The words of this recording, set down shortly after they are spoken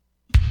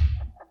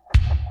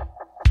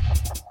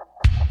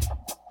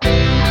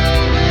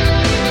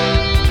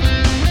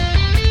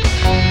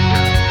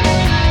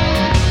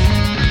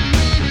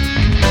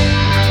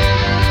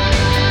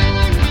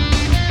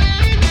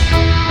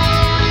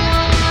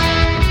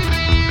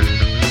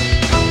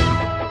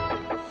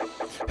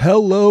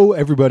Hello,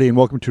 everybody, and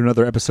welcome to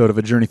another episode of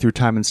A Journey Through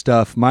Time and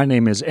Stuff. My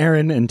name is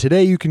Aaron, and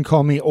today you can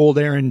call me Old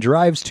Aaron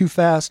Drives Too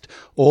Fast,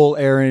 Old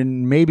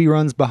Aaron maybe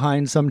runs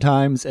behind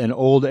sometimes, and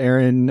Old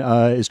Aaron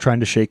is trying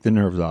to shake the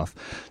nerves off.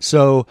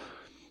 So,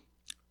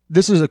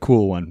 this is a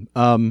cool one.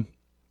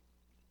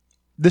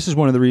 This is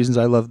one of the reasons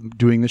I love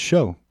doing this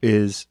show,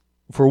 is,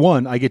 for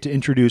one, I get to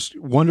introduce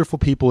wonderful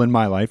people in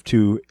my life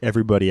to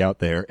everybody out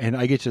there, and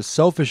I get to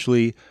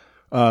selfishly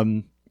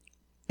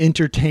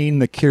entertain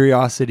the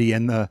curiosity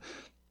and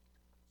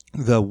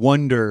the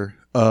wonder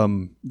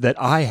that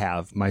I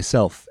have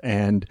myself.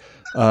 And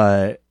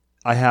I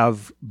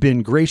have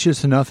been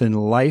gracious enough in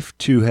life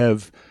to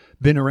have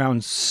been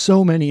around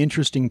so many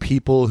interesting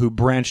people who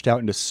branched out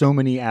into so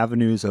many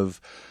avenues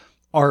of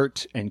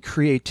art and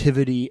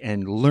creativity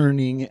and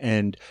learning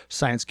and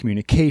science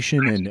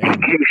communication and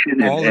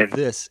all of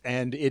this.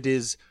 And it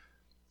is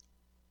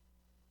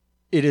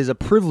a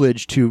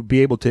privilege to be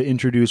able to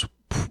introduce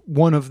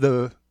one of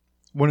the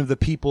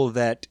people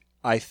that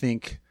I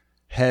think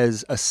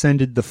has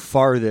ascended the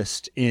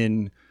farthest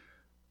in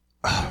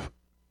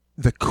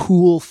the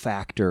cool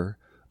factor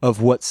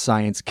of what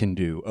science can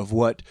do, of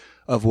what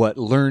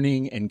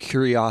learning and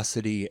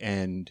curiosity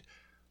and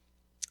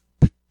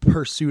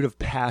pursuit of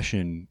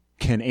passion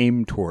can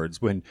aim towards.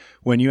 When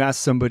you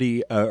ask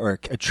somebody or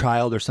a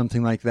child or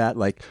something like that,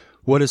 like,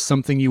 what is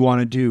something you want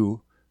to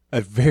do?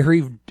 A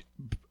very,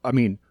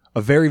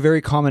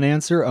 very common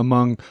answer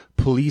among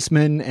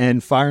policemen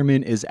and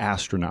firemen is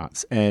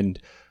astronauts. And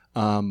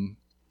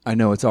I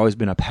know it's always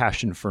been a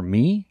passion for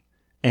me,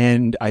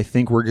 and I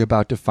think we're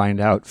about to find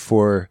out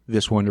for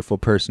this wonderful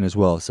person as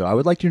well. So I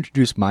would like to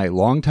introduce my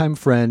longtime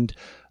friend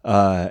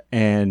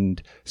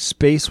and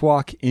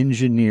spacewalk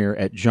engineer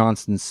at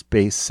Johnson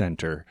Space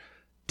Center,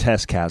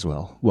 Tess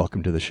Caswell.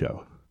 Welcome to the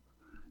show.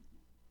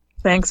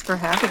 Thanks for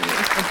having me,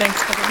 and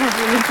thanks for the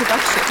lovely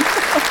introduction.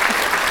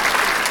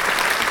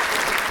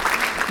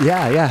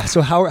 Yeah.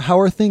 So how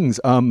are things?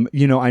 I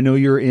know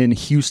you're in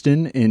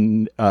Houston,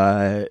 and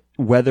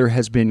weather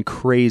has been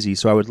crazy.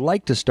 So I would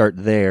like to start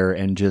there,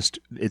 and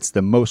it's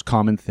the most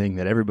common thing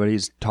that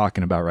everybody's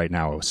talking about right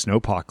now: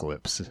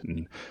 snowpocalypse.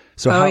 And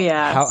so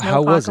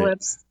how was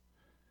it?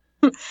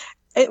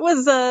 It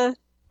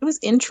was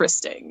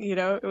interesting.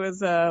 It was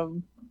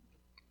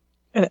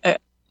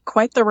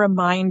quite the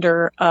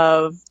reminder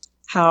of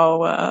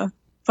how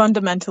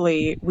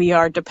fundamentally we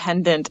are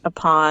dependent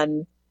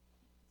upon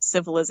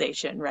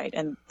civilization, right?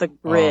 And the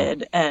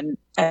grid. And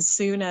as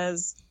soon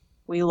as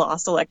we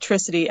lost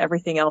electricity,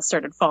 everything else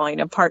started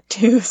falling apart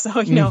too.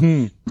 So,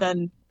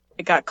 then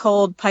it got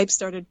cold, pipes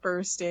started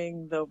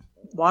bursting, the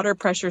water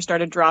pressure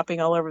started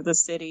dropping all over the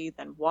city,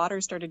 then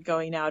water started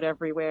going out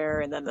everywhere,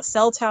 and then the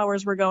cell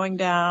towers were going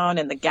down,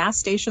 and the gas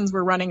stations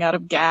were running out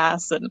of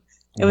gas, and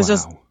it was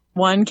just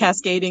one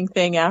cascading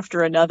thing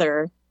after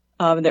another.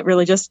 That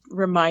really just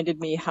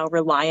reminded me how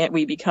reliant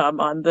we become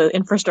on the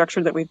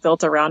infrastructure that we've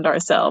built around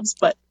ourselves.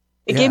 But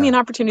it gave me an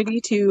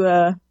opportunity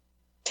to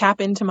tap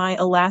into my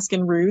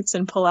Alaskan roots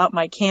and pull out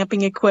my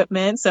camping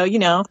equipment. So,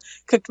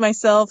 cooked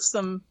myself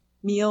some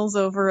meals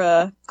over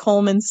a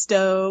Coleman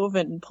stove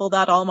and pulled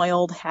out all my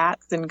old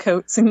hats and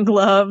coats and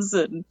gloves.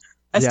 And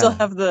I still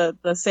have the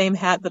same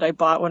hat that I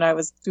bought when I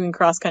was doing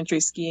cross-country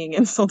skiing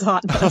in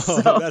Soldotna.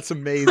 So. That's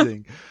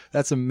amazing.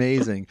 That's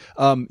amazing.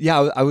 I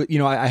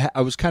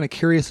was kind of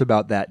curious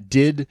about that.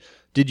 Did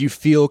you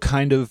feel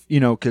kind of,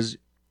 because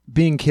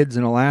being kids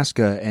in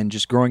Alaska and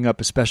just growing up,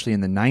 especially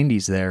in the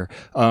 90s there,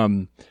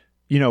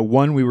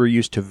 we were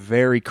used to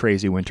very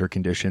crazy winter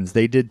conditions.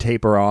 They did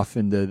taper off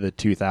in the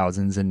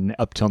 2000s and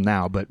up till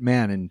now. But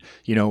man,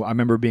 I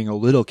remember being a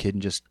little kid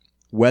and just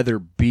weather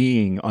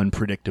being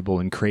unpredictable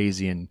and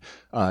crazy, and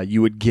you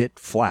would get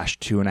flash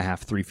 2.5,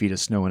 3 feet of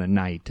snow in a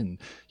night, and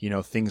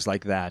things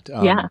like that.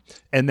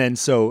 And then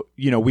so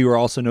we were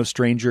also no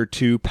stranger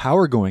to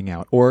power going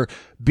out or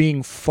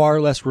being far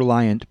less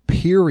reliant,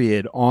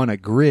 period, on a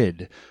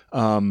grid.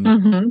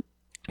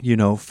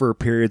 For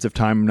periods of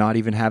time not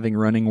even having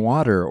running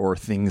water or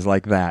things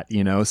like that.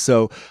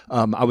 So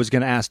I was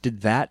going to ask,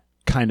 did that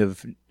kind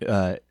of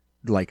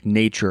like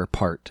nature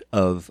part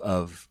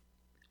of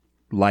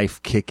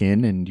life kick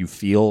in, and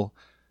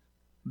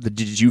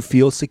did you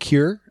feel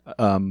secure,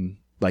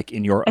 like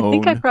in your own? I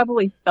think I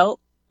probably felt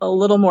a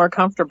little more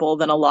comfortable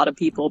than a lot of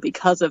people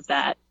because of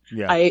that.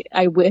 Yeah.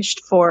 I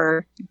wished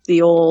for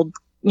the old,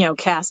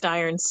 cast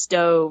iron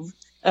stove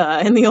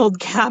in the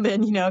old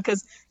cabin,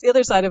 because the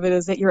other side of it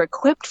is that you're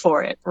equipped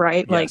for it,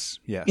 right?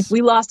 Yes. If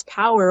we lost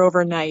power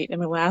overnight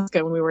in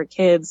Alaska when we were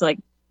kids,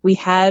 we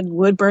had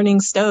wood burning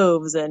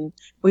stoves, and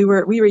we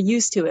were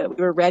used to it.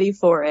 We were ready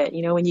for it.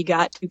 When you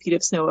got 2 feet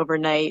of snow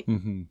overnight,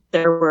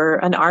 there were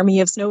an army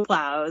of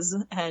snowplows,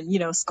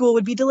 and school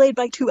would be delayed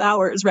by 2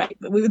 hours, right?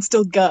 But we would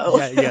still go.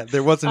 Yeah.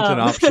 There wasn't an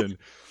option.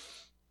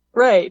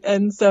 Right.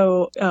 And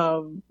so,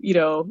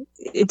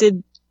 it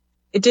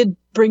did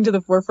bring to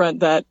the forefront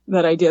that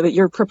idea that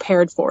you're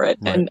prepared for it.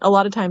 Right. And a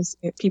lot of times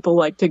people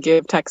like to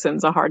give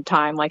Texans a hard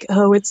time, like,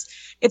 oh,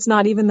 it's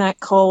not even that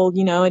cold,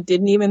 it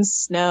didn't even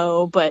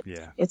snow, but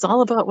it's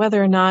all about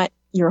whether or not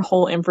your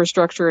whole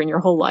infrastructure and your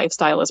whole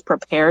lifestyle is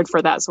prepared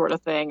for that sort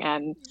of thing.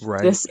 And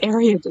this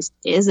area just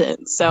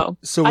isn't. So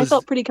I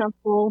felt pretty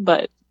comfortable,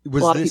 but a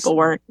lot of people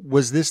weren't.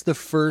 Was this the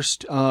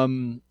first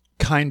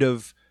kind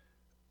of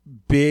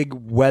big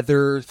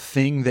weather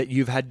thing that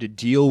you've had to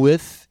deal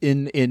with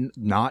in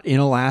not in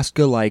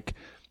Alaska? Like,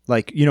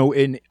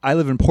 I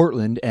live in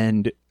Portland,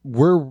 and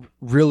we're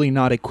really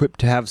not equipped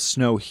to have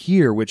snow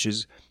here, which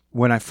is,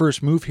 when I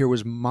first moved here,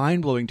 was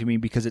mind-blowing to me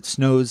because it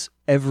snows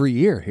every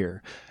year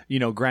here.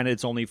 Granted,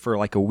 it's only for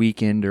like a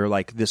weekend, or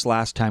like this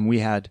last time we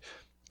had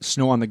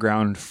snow on the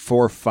ground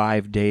for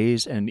 5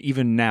 days. And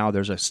even now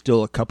there's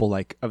still a couple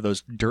like of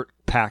those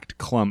dirt-packed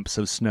clumps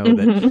of snow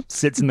that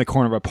sits in the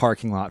corner of a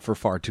parking lot for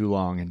far too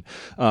long.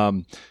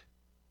 And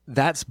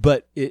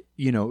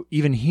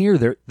even here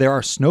there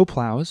are snow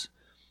plows,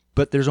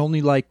 but there's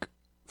only like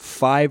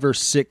 5 or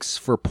 6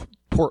 for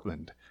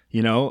Portland,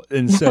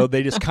 and so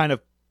they just kind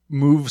of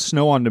move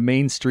snow onto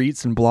main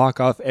streets and block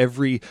off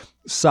every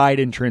side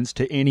entrance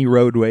to any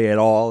roadway at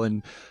all.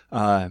 And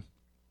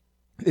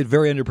it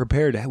very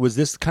underprepared. Was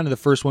this kind of the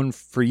first one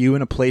for you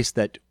in a place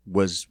that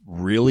was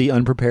really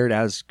unprepared,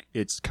 as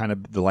it's kind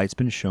of the light's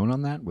been shown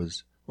on that?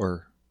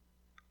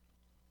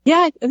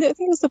 Yeah, I think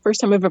it was the first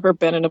time I've ever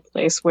been in a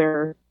place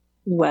where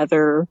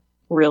weather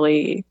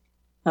really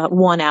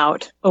won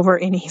out over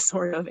any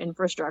sort of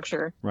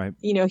infrastructure. Right.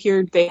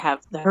 Here they have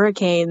the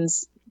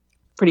hurricanes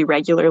pretty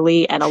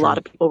regularly, and a lot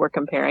of people were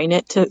comparing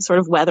it to sort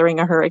of weathering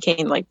a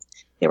hurricane. Like,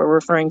 they were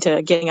referring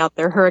to getting out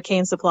their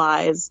hurricane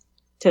supplies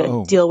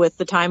to deal with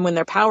the time when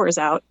their power is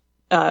out.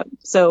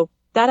 So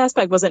that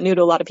aspect wasn't new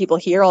to a lot of people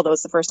here, although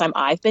it's the first time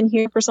I've been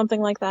here for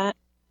something like that.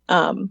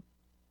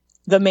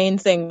 The main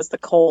thing was the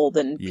cold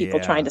and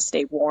people trying to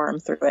stay warm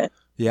through it.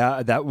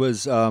 Yeah, that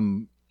was,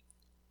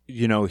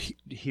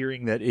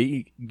 hearing that,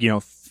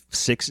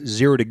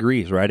 0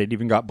 degrees, right? It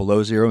even got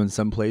below zero in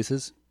some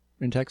places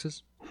in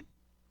Texas.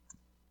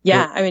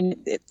 Yeah, I mean,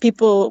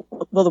 the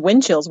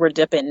wind chills were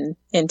dipping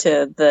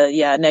into the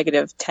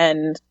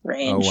 -10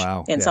 range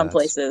in some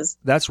places.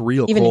 That's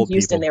real Even cold, in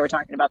Houston, people. They were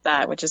talking about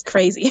that, which is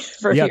crazy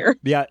for here.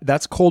 Yeah,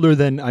 that's colder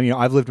than,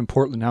 I've lived in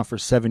Portland now for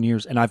 7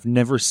 years, and I've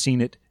never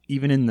seen it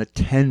even in the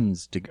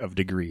tens of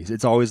degrees.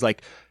 It's always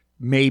like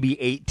maybe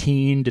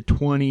 18 to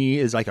 20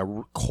 is like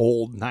a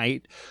cold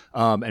night,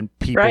 and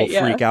people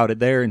freak out at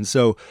there. And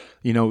so,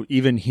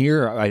 even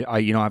here,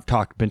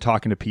 I've been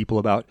talking to people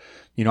about,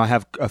 I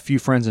have a few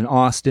friends in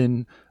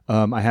Austin.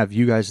 I have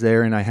you guys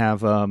there, and I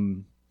have a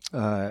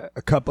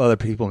couple other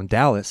people in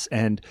Dallas,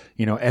 and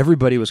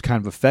everybody was kind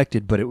of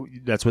affected. But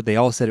that's what they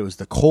all said. It was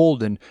the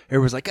cold, and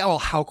everyone's like, "Oh, well,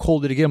 how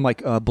cold did it get?" I'm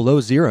like,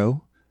 below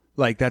zero.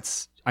 Like,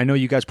 that's, I know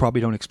you guys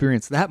probably don't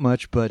experience that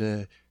much, but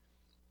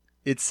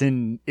it's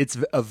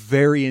a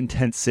very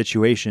intense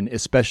situation,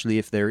 especially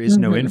if there is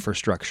no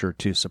infrastructure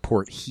to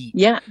support heat.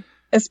 Yeah,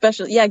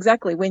 especially,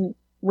 exactly. When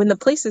the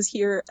places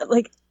here,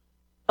 like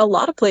a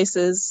lot of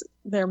places,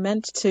 they're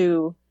meant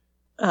to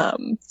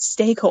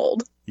stay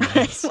cold.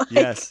 Yes, right?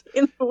 yes.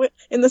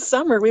 In the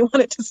summer, we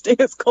want it to stay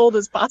as cold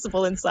as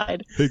possible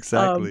inside.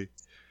 Exactly.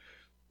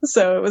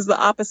 So it was the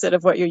opposite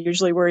of what you're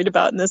usually worried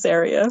about in this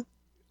area.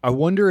 I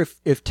wonder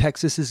if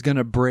Texas is going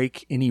to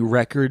break any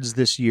records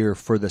this year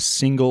for the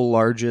single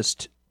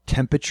largest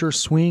temperature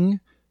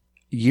swing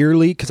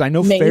yearly. Because I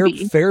know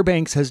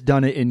Fairbanks has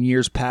done it in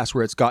years past,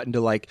 where it's gotten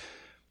to like,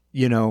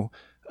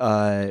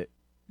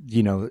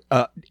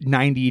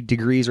 90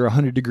 degrees or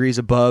 100 degrees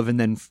above, and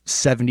then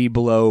 70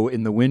 below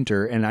in the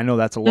winter. And I know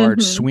that's a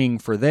large swing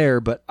for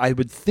there, but I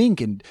would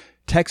think in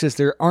Texas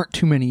there aren't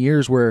too many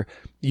years where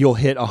you'll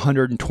hit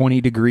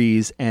 120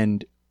 degrees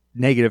and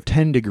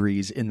 -10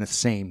 degrees in the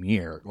same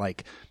year.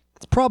 Like,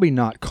 it's probably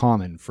not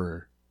common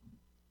for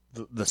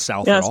the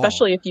South at all.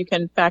 Especially if you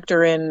can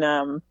factor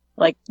in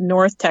like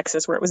North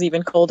Texas, where it was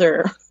even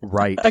colder,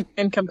 right?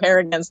 And compare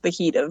against the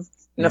heat of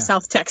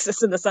South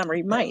Texas in the summer.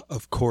 You might,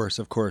 of course,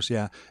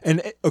 yeah.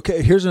 And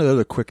okay, here's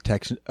another quick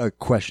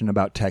question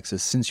about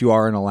Texas. Since you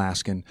are an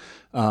Alaskan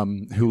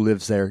who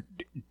lives there,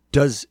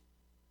 does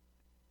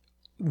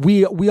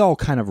we all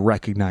kind of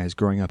recognize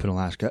growing up in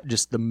Alaska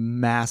just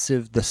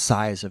the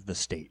size of the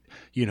state.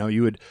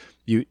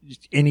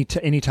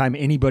 Anytime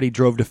anybody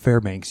drove to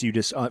Fairbanks, you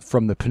just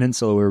from the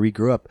peninsula where we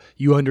grew up,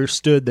 you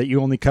understood that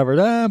you only covered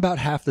about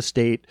half the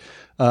state.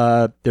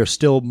 There's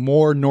still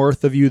more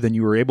north of you than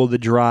you were able to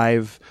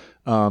drive,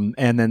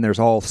 and then there's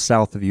all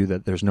south of you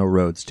that there's no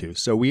roads to.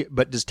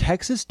 But does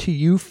Texas to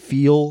you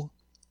feel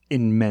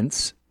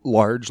immense,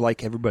 large,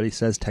 like everybody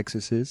says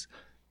Texas is?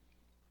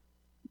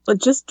 But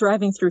just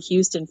driving through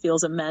Houston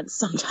feels immense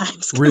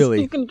sometimes.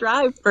 Really? You can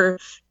drive for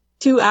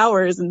 2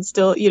 hours and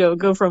still,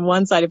 go from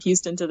one side of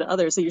Houston to the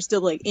other. So you're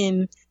still like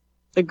in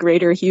the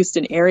greater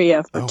Houston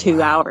area for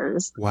 2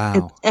 hours.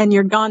 Wow. And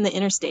you're on the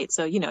interstate.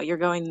 So, you're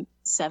going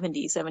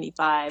 70,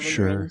 75 and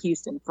you're in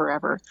Houston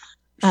forever.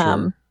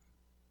 Sure.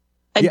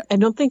 I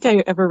don't think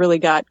I ever really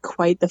got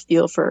quite the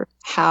feel for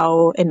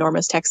how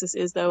enormous Texas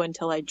is, though,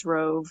 until I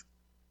drove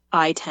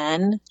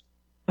I-10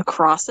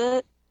 across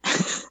it.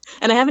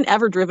 And I haven't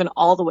ever driven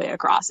all the way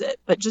across it,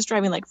 but just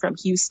driving like from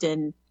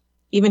Houston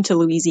even to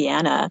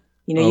Louisiana,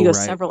 You know, Oh, you go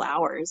right. several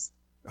hours.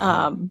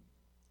 Oh.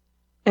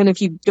 And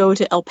if you go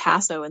to El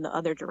Paso in the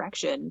other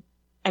direction,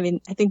 I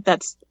mean, I think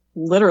that's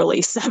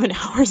literally 7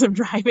 hours of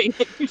driving,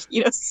 and you're,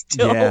 you know,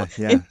 still Yeah.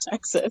 in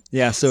Texas.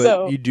 Yeah, so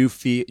So you do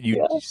feel you.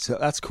 yeah. So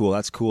that's cool.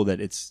 That's cool that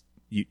it's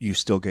you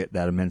still get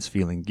that immense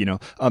feeling, you know.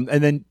 And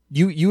then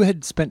you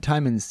had spent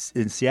time in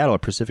Seattle,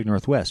 Pacific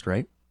Northwest,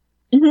 right?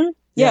 Mm-hmm.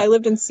 Yeah, Yeah. I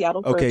lived in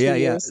Seattle for Okay. 2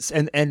 years.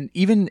 And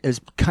even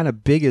as kind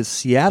of big as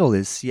Seattle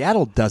is,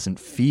 Seattle doesn't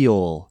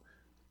feel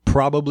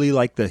probably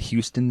like the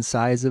Houston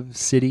size of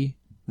city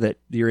that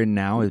you're in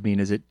now. I mean,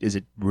 is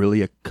it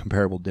really a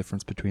comparable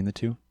difference between the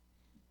two?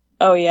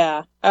 Oh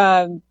yeah.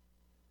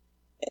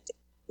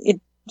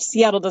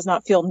 Seattle does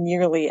not feel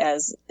nearly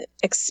as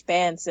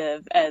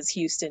expansive as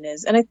Houston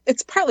is, and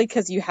it's partly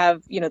because you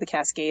have, you know, the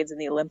Cascades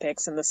and the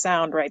Olympics and the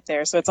Sound right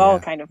there, so it's all Yeah.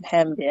 kind of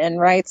hemmed in,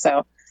 right?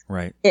 So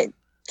Right. it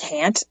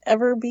can't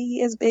ever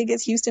be as big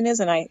as Houston is,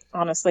 and I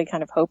honestly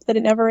kind of hope that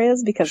it never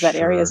is, because that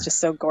area is Sure. just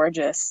so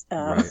gorgeous.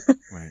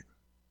 Right.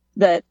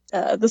 That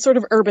the sort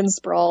of urban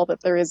sprawl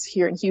that there is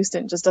here in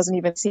Houston just doesn't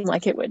even seem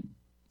like it would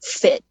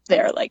fit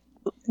there, like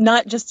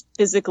not just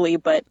physically,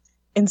 but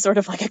in sort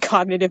of like a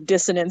cognitive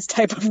dissonance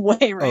type of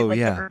way, right? Oh, Like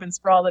yeah. the urban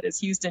sprawl that is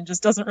Houston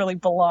just doesn't really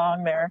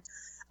belong there.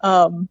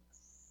 Um,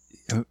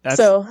 That's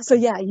so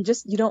yeah, you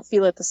don't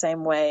feel it the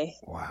same way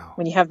wow.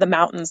 when you have the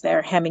mountains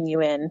there hemming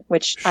you in,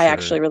 which I Sure.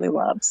 actually really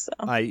love. So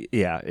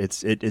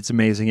It's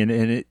amazing,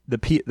 and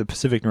the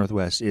Pacific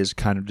Northwest is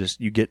kind of just,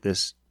 you get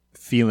this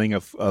feeling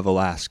of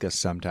Alaska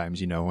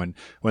sometimes, you know,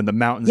 when the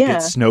mountains Yeah.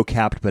 get snow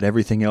capped, but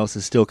everything else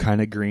is still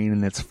kind of green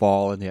and it's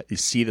fall, and yet you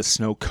see the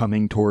snow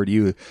coming toward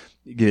you.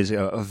 It gives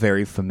a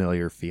very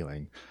familiar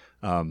feeling.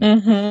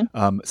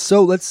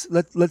 So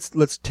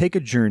let's take a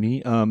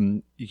journey.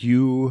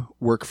 You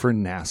work for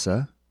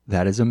NASA.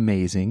 That is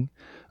amazing.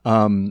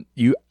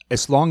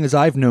 As long as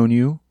I've known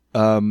you,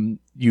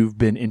 you've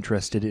been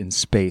interested in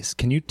space.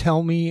 Can you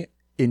tell me,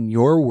 in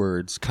your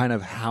words, kind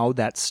of how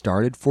that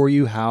started for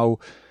you? How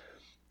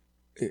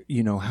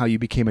you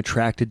became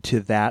attracted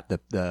to that,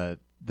 the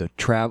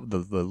travel,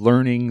 the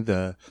learning,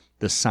 the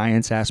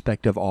science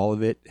aspect of all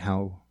of it,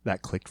 how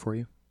that clicked for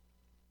you?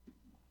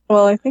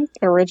 Well, I think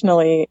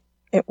originally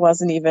it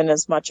wasn't even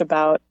as much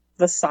about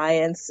the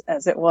science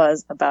as it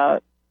was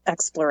about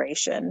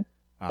exploration.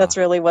 That's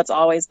really what's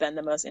always been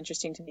the most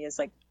interesting to me, is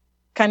like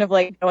kind of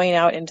like going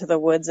out into the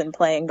woods and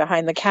playing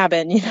behind the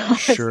cabin, you know,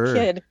 as a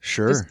kid.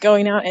 Sure. Just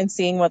going out and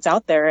seeing what's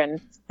out there, and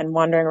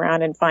wandering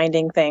around and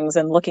finding things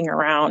and looking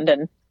around.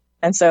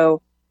 And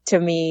so to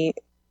me,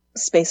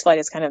 spaceflight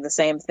is kind of the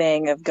same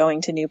thing, of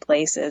going to new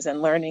places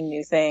and learning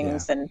new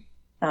things. Yeah.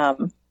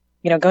 And,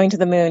 you know, going to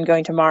the moon,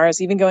 going to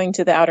Mars, even going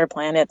to the outer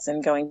planets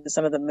and going to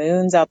some of the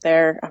moons out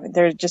there. I mean,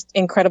 there are just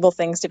incredible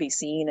things to be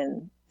seen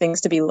and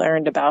things to be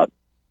learned about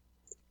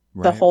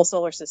the whole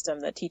solar system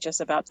that teach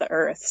us about the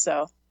Earth.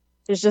 So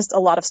there's just a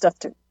lot of stuff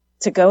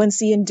to go and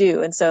see and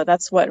do. And so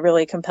that's what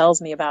really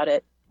compels me about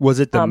it.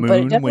 Was it the moon but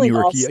it definitely when you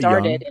were all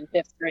started young?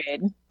 in 5th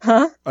grade.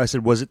 Huh? I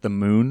said, was it the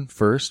moon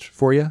first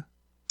for you?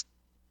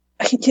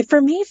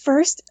 For me,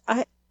 first,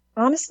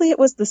 honestly, it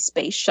was the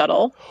space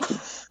shuttle.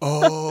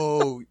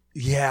 Oh,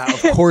 yeah,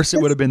 of course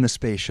it would have been the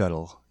space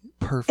shuttle.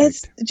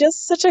 Perfect. It's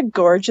just such a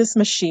gorgeous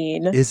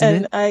machine.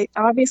 Isn't it?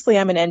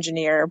 I'm an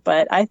engineer,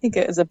 but I think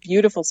it is a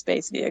beautiful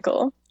space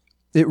vehicle.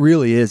 It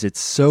really is. It's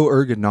so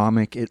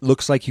ergonomic. It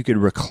looks like you could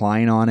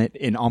recline on it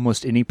in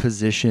almost any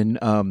position.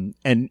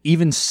 And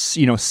even,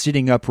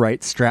 sitting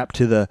upright, strapped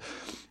to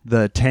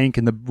the tank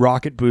and the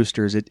rocket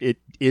boosters, it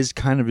is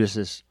kind of just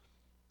this.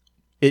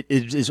 It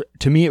is,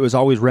 to me, it was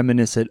always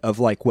reminiscent of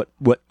like what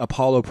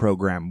Apollo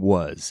program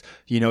was.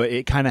 You know,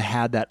 it kind of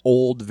had that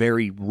old,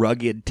 very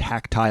rugged,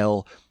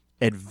 tactile,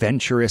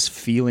 adventurous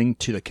feeling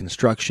to the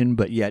construction,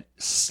 but yet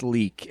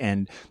sleek.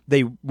 And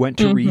they went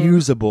to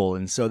reusable,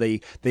 and so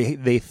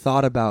they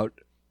thought about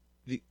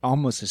the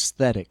almost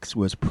aesthetics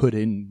was put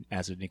in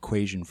as an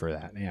equation for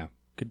that. Yeah,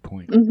 good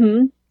point.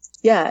 Mm-hmm.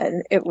 Yeah,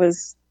 and it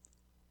was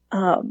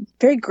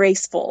very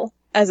graceful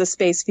as a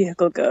space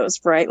vehicle goes,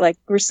 right? Like,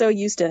 we're so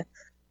used to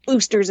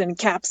boosters and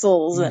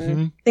capsules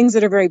and things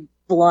that are very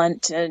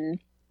blunt and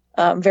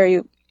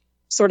very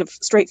sort of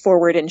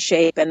straightforward in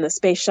shape. And the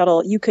space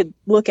shuttle, you could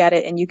look at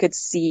it and you could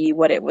see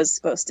what it was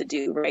supposed to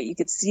do, right? You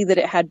could see that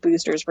it had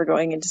boosters for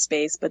going into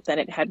space, but then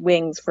it had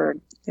wings for,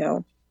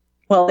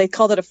 well, they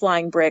called it a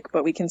flying brick,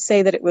 but we can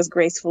say that it was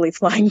gracefully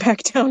flying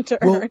back down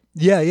to Earth.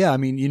 Yeah. I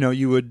mean,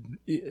 you would,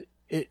 it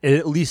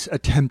at least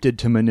attempted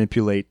to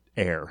manipulate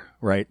air,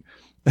 right?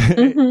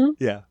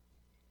 Yeah.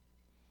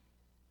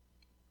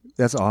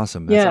 That's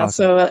awesome.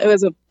 So it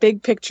was a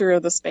big picture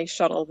of the space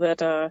shuttle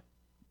that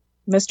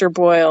Mr.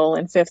 Boyle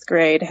in 5th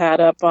grade had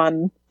up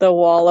on the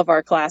wall of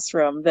our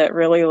classroom that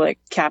really like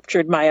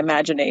captured my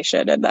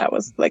imagination, and that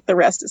was like, the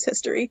rest is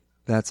history.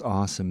 That's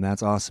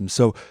awesome.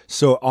 So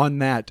on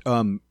that,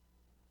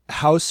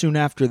 how soon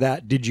after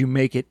that did you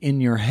make it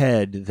in your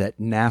head that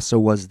NASA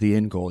was the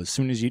end goal? As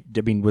soon as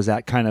was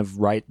that kind of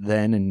right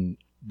then in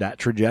that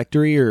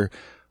trajectory,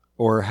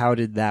 or how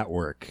did that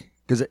work?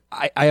 Because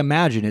I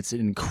imagine it's an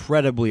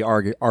incredibly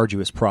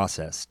arduous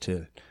process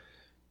to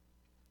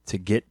to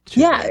get to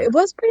Yeah, there. it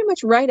was pretty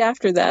much right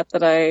after that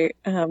I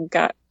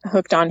got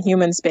hooked on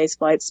human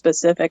spaceflight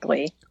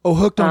specifically. Oh,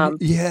 hooked on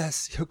human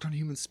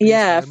space.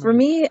 Yeah, for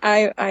me,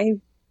 I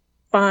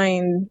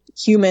find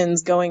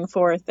humans going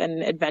forth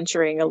and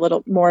adventuring a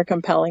little more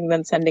compelling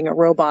than sending a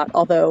robot.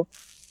 Although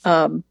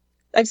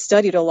I've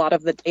studied a lot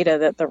of the data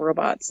that the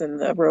robots and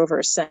the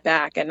rovers sent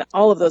back, and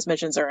all of those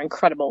missions are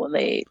incredible. And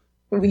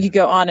we could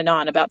go on and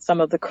on about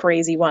some of the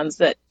crazy ones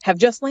that have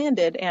just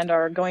landed and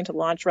are going to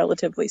launch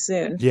relatively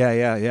soon.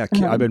 Yeah.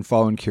 I've been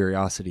following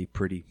Curiosity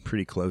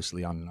pretty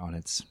closely on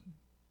its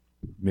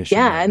mission.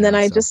 Yeah, right and now, then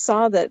I so. just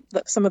saw that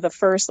some of the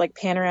first like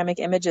panoramic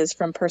images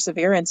from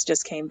Perseverance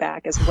just came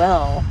back as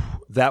well.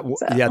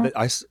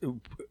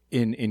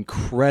 In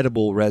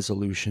incredible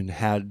resolution,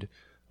 had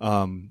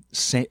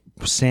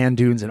sand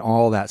dunes and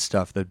all that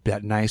stuff.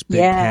 That nice big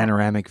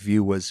panoramic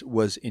view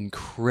was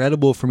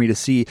incredible for me to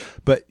see.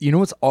 But you know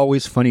what's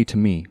always funny to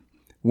me?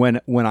 When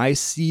I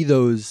see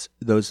those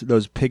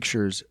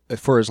pictures,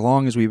 for as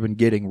long as we've been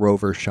getting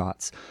rover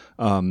shots,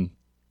 I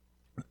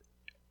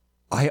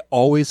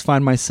always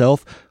find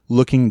myself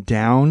looking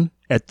down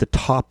at the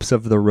tops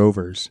of the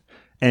rovers.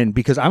 And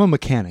because I'm a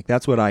mechanic,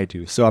 that's what I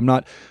do. So I'm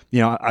not,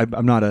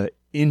 I'm not an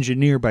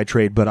engineer by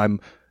trade, but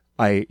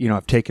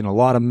I've taken a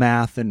lot of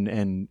math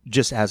and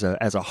just as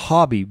a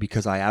hobby,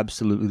 because I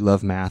absolutely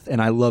love math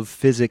and I love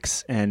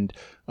physics. And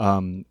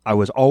I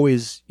was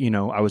always,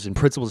 I was in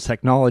principles of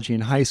technology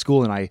in high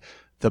school, and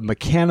the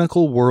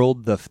mechanical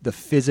world, the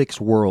physics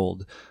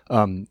world,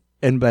 and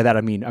by that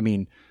I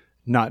mean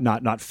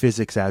not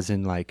physics as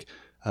in like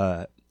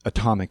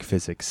atomic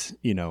physics,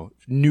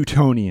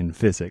 Newtonian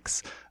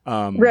physics.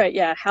 Right,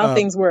 yeah, how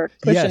things work,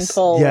 push and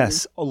pull.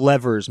 Yes,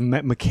 levers,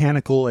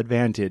 mechanical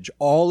advantage.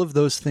 All of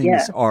those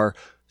things are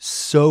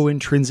so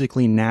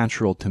intrinsically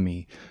natural to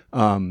me.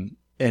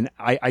 And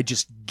I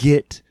just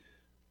get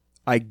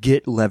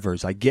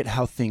levers. I get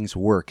how things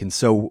work. And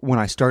so when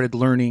I started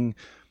learning,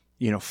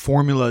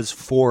 formulas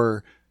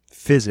for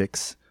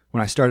physics,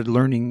 when I started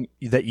learning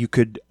that you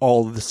could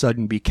all of a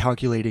sudden be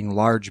calculating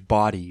large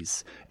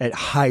bodies at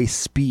high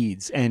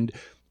speeds and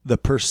the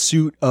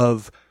pursuit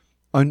of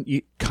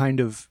kind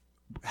of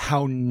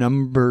how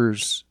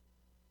numbers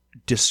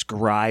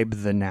describe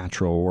the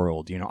natural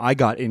world. I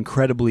got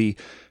incredibly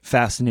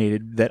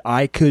fascinated that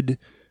I could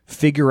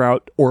figure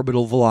out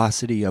orbital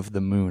velocity of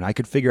the moon. I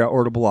could figure out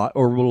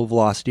orbital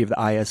velocity of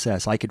the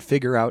ISS. I could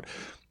figure out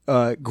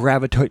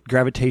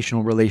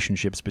gravitational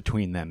relationships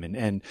between them.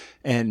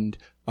 And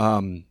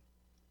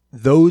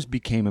those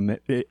became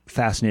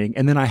fascinating.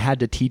 And then I had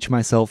to teach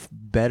myself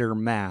better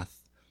math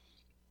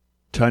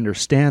to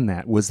understand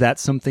that. Was that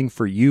something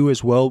for you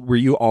as well? Were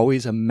you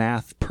always a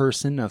math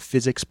person, a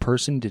physics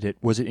person?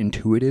 Was it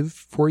intuitive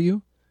for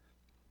you?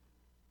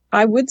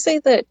 I would say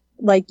that,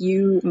 like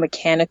you,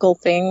 mechanical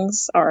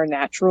things are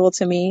natural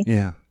to me.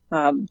 Yeah.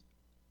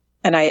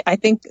 And I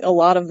think a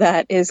lot of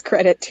that is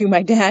credit to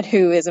my dad,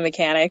 who is a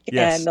mechanic,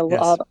 and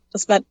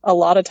spent a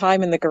lot of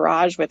time in the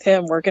garage with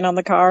him, working on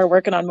the car,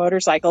 working on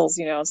motorcycles,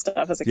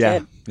 stuff as a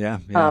kid. Yeah.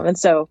 And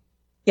so,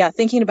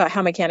 thinking about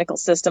how mechanical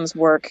systems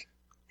work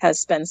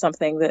has been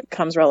something that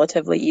comes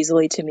relatively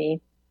easily to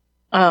me.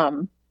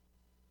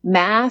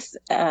 Math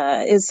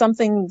is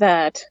something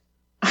that,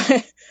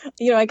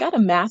 I got a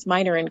math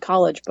minor in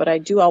college, but I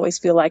do always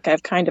feel like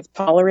I've kind of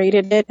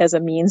tolerated it as a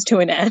means to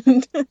an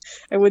end.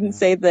 I wouldn't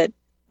say that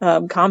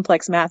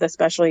complex math,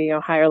 especially,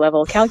 higher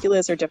level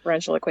calculus or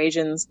differential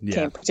equations,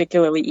 came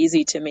particularly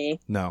easy to me.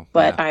 No.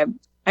 But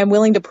I'm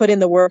willing to put in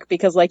the work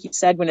because, like you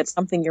said, when it's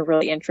something you're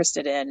really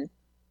interested in,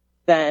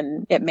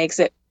 then it makes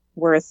it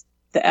worth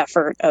the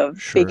effort of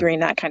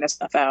figuring that kind of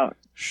stuff out.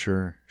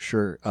 Sure.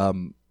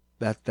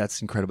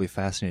 That's incredibly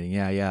fascinating.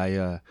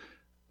 I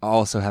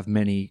also have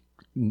many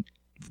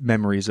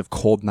memories of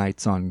cold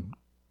nights on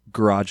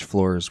garage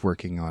floors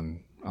working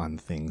on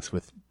things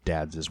with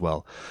dads as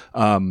well.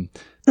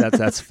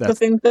 That's the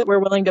things that we're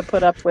willing to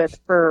put up with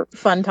for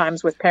fun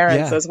times with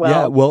parents as well.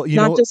 Yeah, well,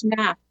 not just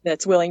math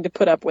that's willing to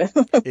put up with.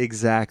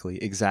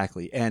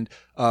 Exactly. And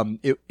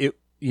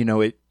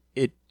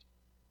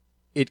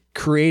it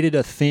created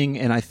a thing,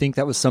 and I think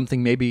that was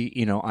something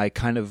maybe, I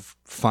kind of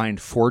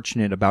find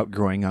fortunate about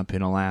growing up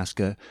in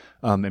Alaska,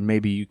 and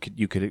maybe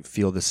you could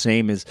feel the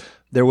same, is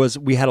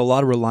we had a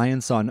lot of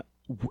reliance on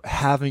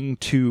having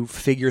to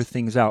figure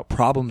things out.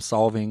 Problem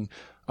solving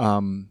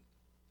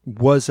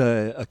was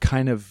a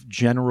kind of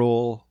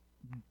general,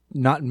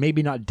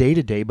 maybe not day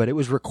to day, but it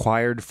was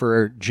required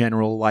for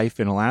general life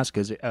in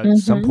Alaska. At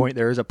some point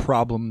there is a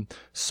problem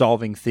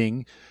solving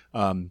thing,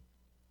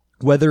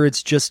 whether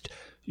it's just,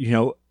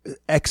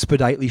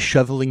 expeditely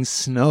shoveling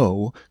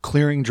snow,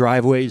 clearing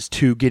driveways,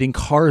 to getting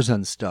cars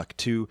unstuck,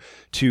 to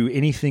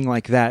anything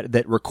like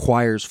that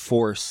requires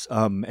force.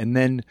 And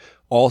then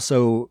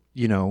also,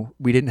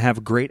 we didn't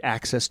have great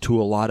access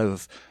to a lot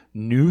of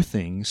new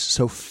things,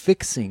 so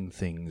fixing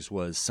things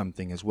was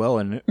something as well.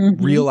 And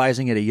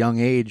realizing at a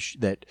young age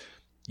that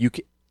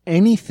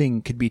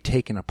anything could be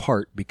taken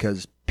apart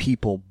because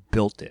people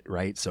built it,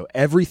 right? So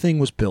everything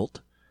was built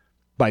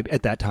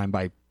at that time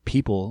by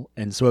people,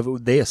 and so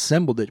if they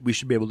assembled it, we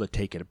should be able to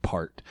take it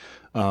apart.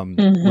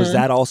 Mm-hmm. Was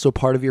that also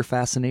part of your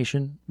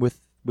fascination with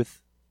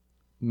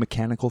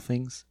mechanical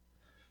things?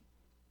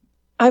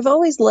 I've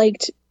always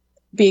liked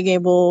being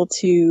able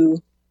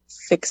to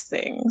fix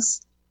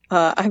things.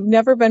 I've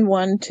never been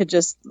one to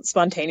just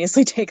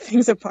spontaneously take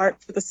things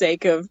apart for the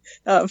sake of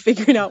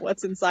figuring out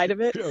what's inside of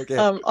it. Okay.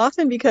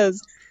 Often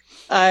because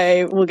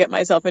I will get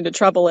myself into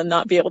trouble and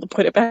not be able to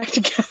put it back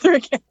together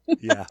again.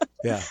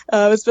 Yeah.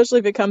 Especially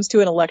if it comes to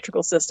an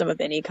electrical system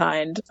of any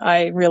kind.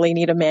 I really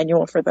need a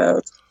manual for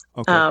those.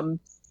 Okay.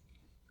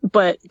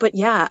 But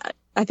yeah,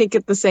 I think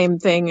it's the same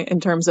thing in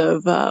terms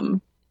of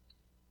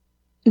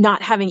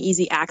not having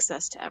easy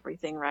access to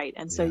everything, right?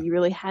 And so you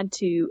really had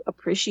to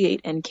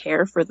appreciate and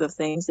care for the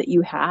things that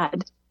you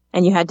had,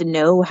 and you had to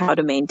know how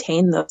to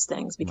maintain those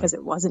things because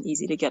it wasn't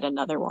easy to get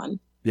another one.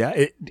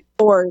 Yeah.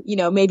 Or,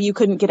 maybe you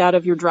couldn't get out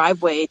of your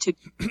driveway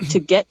to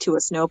get to a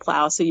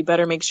snowplow, so you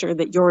better make sure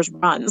that yours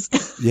runs.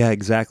 Yeah,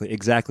 exactly.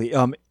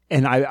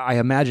 And I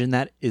imagine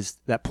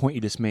that point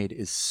you just made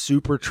is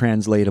super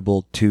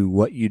translatable to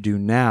what you do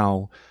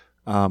now,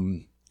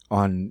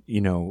 on,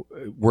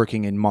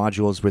 working in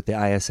modules with the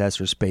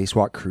ISS or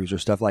spacewalk crews or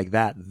stuff like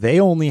that.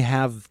 They only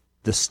have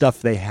the stuff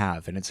they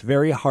have, and it's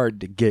very hard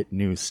to get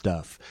new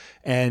stuff.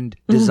 And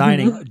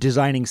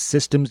designing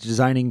systems,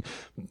 designing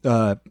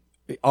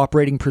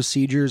operating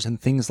procedures and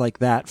things like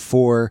that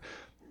for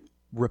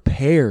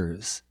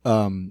repairs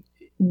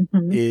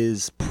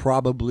is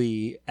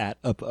probably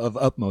of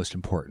utmost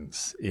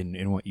importance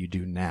in what you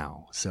do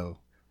now. So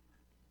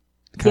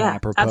kind of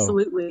apropos.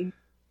 Absolutely.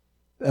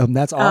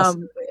 That's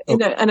awesome.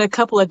 In a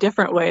couple of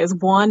different ways.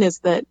 One is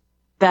that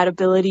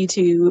ability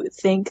to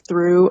think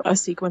through a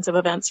sequence of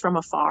events from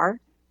afar.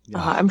 Yeah.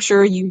 I'm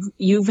sure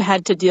you've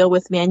had to deal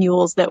with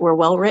manuals that were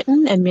well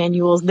written and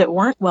manuals that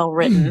weren't well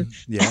written.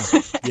 Yeah.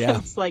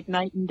 It's like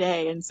night and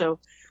day. And so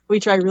we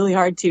try really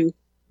hard to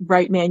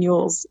write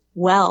manuals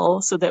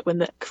well so that when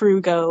the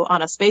crew go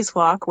on a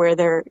spacewalk where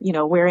they're,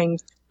 wearing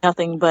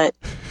nothing but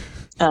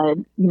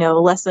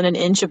less than an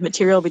inch of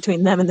material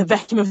between them and the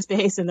vacuum of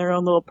space in their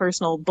own little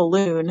personal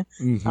balloon,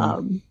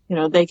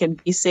 they can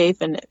be safe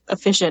and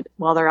efficient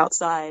while they're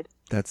outside.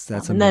 That's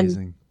and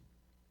amazing. Then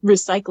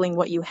recycling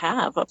what you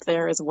have up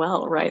there as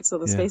well, right? So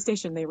the space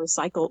station, they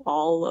recycle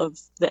all of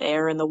the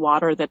air and the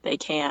water that they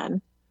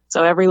can.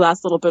 So every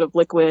last little bit of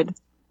liquid,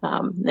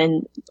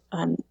 and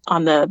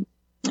on the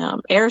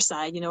air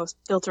side,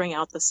 filtering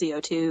out the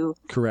CO2,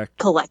 correct,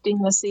 collecting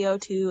the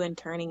CO2 and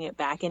turning it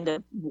back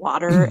into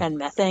water and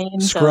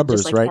methane.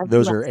 Scrubbers, so right?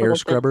 Those are air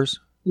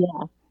scrubbers.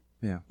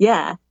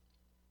 Yeah.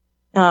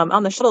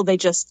 On the shuttle, they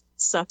just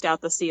sucked out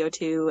the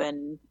CO2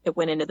 and it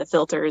went into the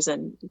filters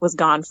and was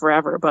gone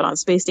forever. But on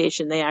space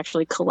station, they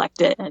actually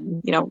collect it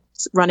and,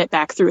 run it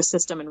back through a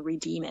system and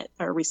redeem it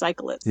or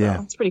recycle it.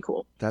 So it's pretty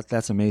cool.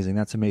 That's amazing.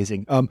 That's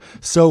amazing.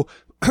 So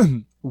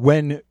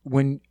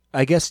when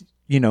I guess,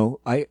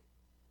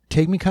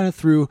 take me kind of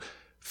through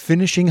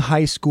finishing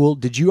high school.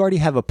 Did you already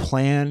have a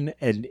plan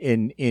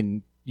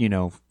in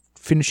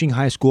finishing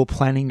high school,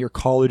 planning your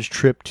college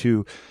trip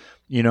to,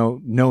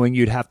 knowing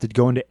you'd have to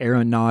go into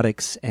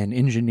aeronautics and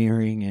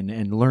engineering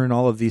and learn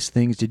all of these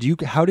things?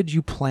 How did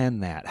you plan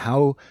that?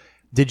 How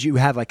did you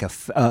have like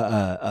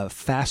a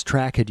fast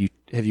track?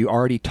 Have you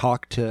already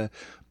talked to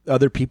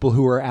other people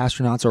who are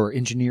astronauts or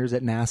engineers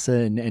at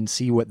NASA and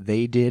see what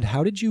they did?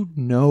 How did you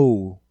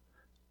know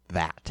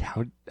that?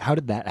 How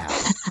did that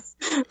happen?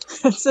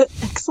 That's an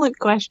excellent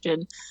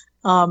question.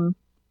 And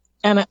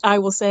I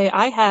will say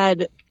I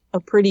had a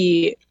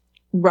pretty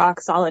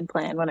rock solid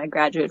plan when I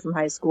graduated from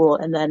high school,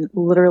 and then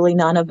literally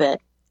none of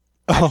it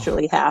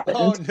actually happened.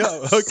 Oh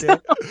no. Okay.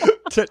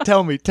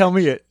 Tell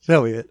me it.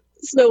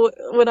 So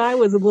when I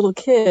was a little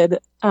kid,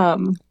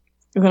 when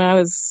I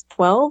was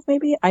 12,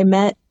 maybe, I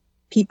met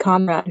Pete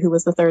Conrad, who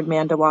was the third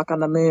man to walk on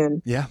the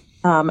moon. Yeah.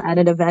 At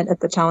an event at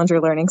the Challenger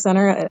Learning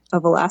Center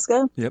of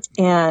Alaska. Yep.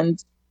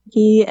 And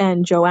he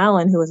and Joe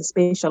Allen, who was a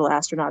space shuttle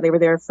astronaut, they were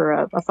there for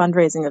a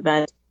fundraising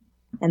event.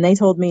 And they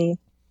told me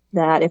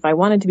that if I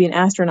wanted to be an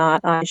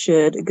astronaut, I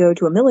should go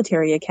to a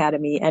military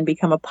academy and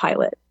become a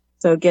pilot.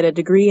 So get a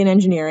degree in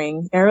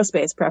engineering,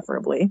 aerospace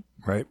preferably.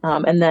 Right.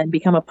 And then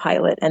become a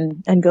pilot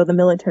and go the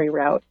military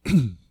route.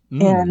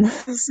 And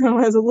so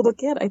as a little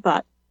kid, I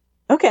thought,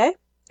 okay,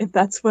 if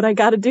that's what I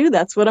got to do,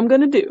 that's what I'm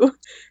going to do.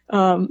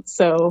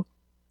 So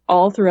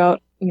all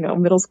throughout,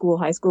 middle school,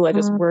 high school, I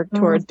just worked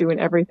towards doing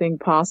everything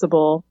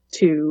possible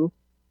to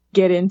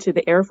get into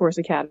the Air Force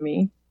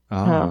Academy.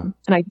 And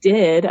I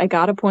did. I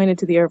got appointed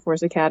to the Air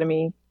Force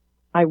Academy.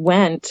 I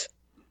went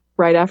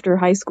right after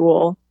high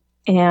school.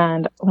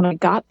 And when I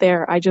got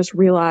there, I just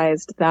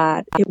realized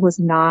that it was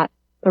not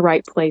the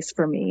right place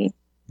for me.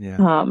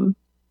 Yeah.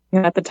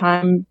 At the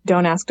time,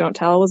 don't ask, don't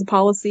tell was a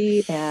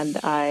policy. And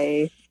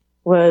I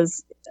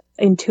was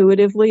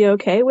intuitively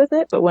okay with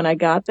it, but when I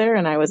got there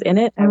and I was in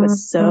it, I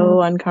was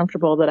so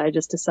uncomfortable that I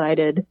just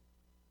decided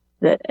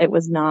that it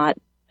was not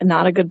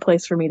a good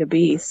place for me to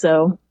be.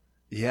 So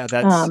yeah,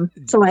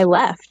 so I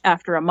left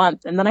after a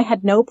month, and then I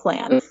had no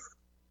plan.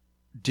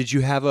 Did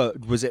you have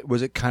was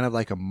it kind of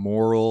like a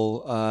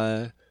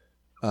moral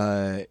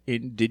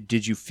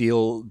did you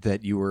feel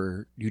that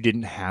you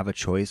didn't have a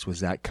choice?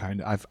 Was that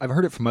kind of, I've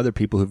heard it from other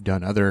people who've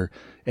done other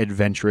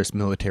adventurous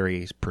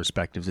military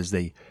perspectives, is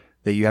that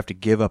you have to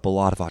give up a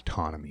lot of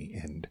autonomy,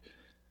 and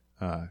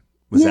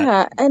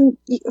and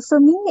for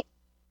me,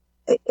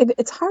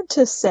 it's hard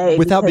to say,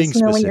 without because, being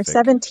specific. when you're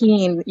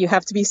 17, you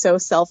have to be so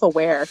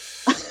self-aware.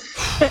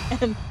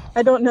 And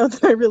I don't know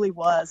that I really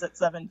was at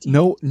 17.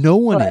 No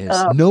one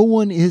is. No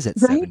one is at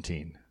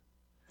 17.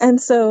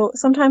 And so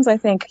sometimes I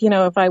think,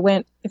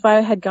 if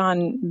I had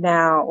gone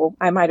now,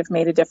 I might have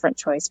made a different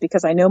choice,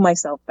 because I know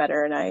myself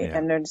better, and I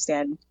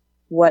understand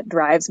what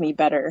drives me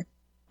better.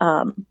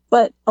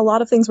 But a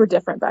lot of things were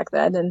different back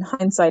then, and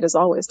hindsight is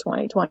always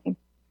 20/20.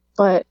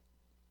 But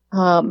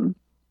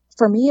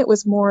for me, it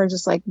was more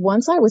just like,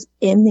 once I was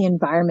in the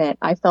environment,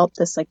 I felt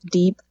this like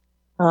deep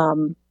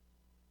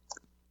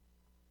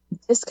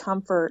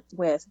discomfort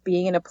with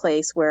being in a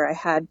place where I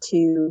had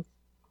to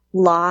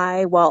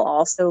lie while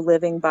also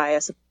living by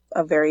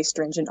a very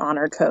stringent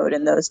honor code,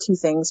 and those two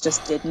things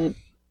just didn't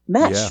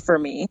mesh for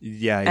me.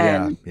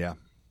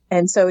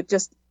 And so it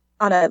just,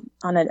 on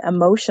an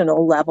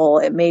emotional level,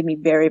 it made me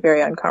very,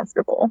 very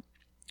uncomfortable.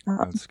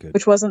 That's good.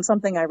 Which wasn't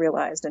something I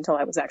realized until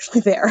I was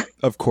actually there.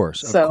 Of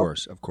course.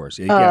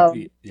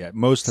 Yeah.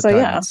 Most of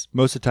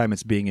the time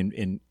it's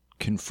being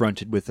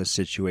confronted with a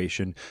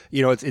situation.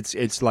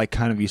 It's like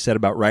kind of, you said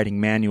about writing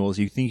manuals.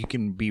 You think you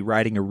can be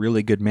writing a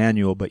really good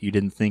manual, but you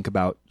didn't think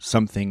about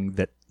something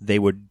that they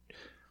would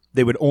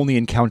only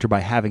encounter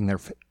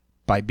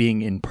by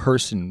being in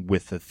person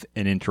with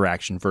an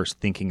interaction versus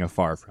thinking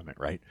afar from it,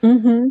 right?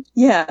 Mm-hmm.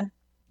 Yeah.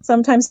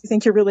 Sometimes you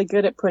think you're really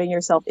good at putting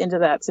yourself into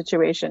that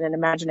situation and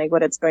imagining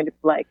what it's going to be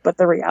like, but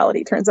the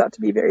reality turns out to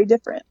be very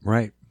different.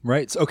 Right.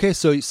 Okay.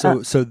 So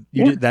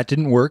that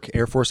didn't work.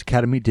 Air Force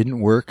Academy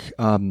didn't work.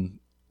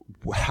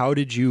 How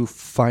did you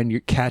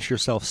catch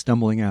yourself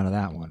stumbling out of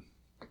that one?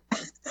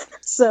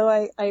 So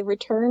I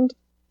returned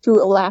to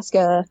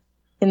Alaska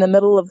in the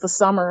middle of the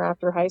summer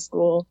after high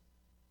school,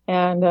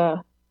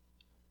 and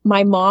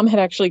my mom had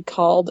actually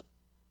called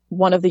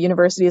one of the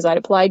universities I'd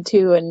applied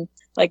to and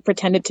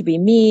pretended to be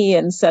me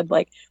and said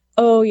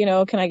oh,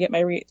 can I get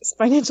my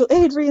financial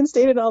aid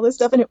reinstated, all this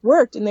stuff. And it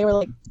worked. And they were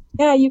like,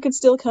 yeah, you could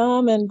still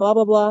come and blah,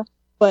 blah, blah.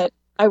 But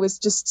I was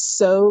just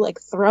so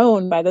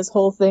thrown by this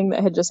whole thing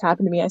that had just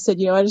happened to me. I said,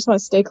 I just want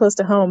to stay close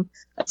to home.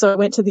 So I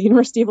went to the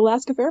University of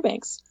Alaska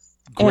Fairbanks.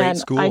 Great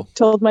school. I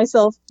told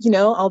myself,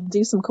 I'll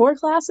do some core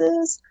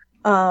classes,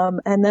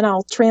 and then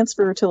I'll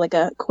transfer to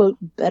a quote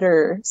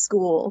better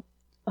school.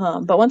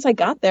 But once I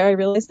got there, I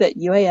realized that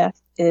UAF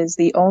is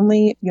the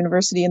only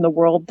university in the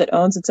world that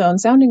owns its own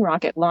sounding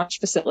rocket launch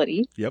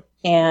facility. Yep.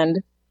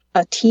 And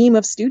a team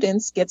of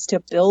students gets to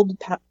build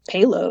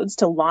payloads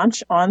to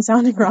launch on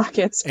sounding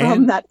rockets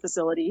from that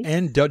facility.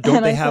 And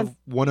don't they have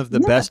one of the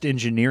best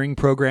engineering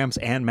programs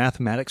and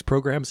mathematics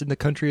programs in the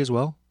country as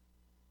well?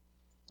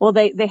 Well,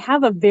 they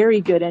have a very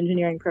good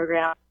engineering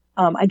program.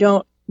 I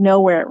don't know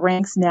where it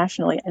ranks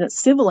nationally. And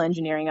civil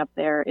engineering up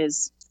there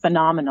is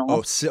phenomenal.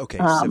 Oh, okay.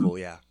 Civil,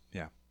 yeah.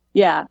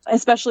 Yeah,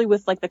 especially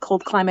with the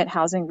cold climate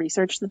housing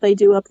research that they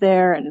do up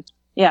there. And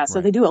so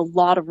they do a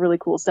lot of really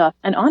cool stuff.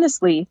 And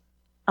honestly,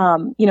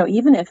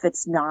 even if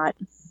it's not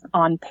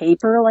on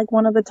paper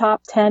one of the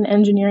top 10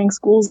 engineering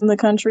schools in the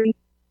country,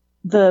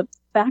 the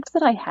fact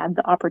that I had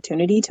the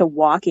opportunity to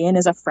walk in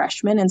as a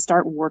freshman and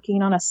start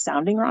working on a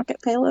sounding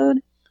rocket payload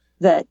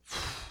that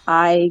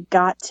I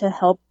got to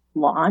help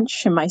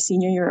launch in my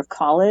senior year of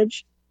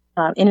college,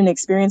 in an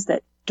experience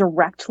that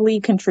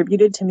directly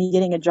contributed to me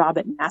getting a job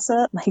at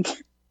NASA,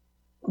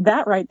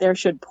 that right there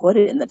should put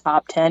it in the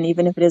top 10,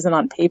 even if it isn't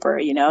on paper.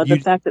 The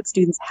fact that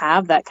students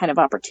have that kind of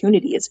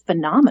opportunity is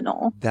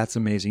phenomenal. That's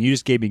amazing. You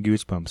just gave me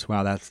goosebumps.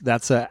 Wow.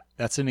 That's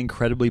an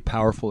incredibly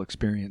powerful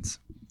experience.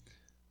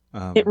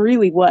 It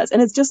really was. And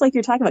it's just like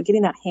you're talking about,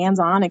 getting that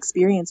hands-on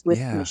experience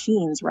with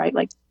machines, right?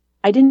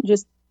 I didn't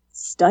just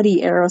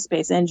study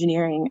aerospace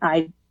engineering.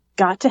 I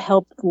got to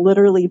help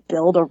literally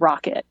build a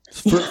rocket.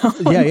 How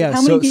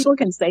many people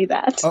can say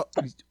that?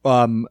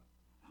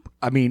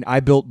 I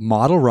built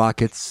model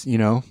rockets,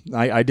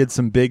 I did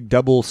some big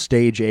double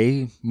stage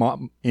engine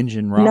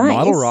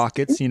model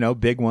rockets,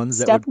 big ones.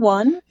 Step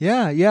one.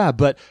 Yeah.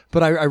 But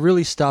I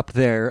really stopped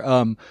there.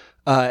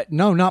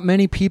 No, not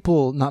many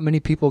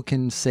people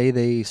can say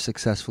they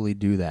successfully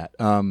do that.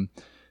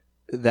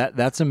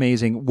 That's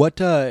amazing.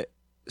 What,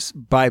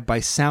 by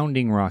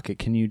sounding rocket,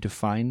 can you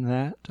define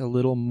that a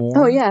little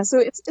more? Oh yeah. So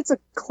it's a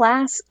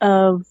class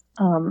of,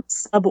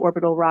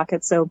 suborbital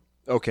rockets. So,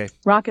 okay.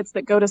 Rockets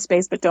that go to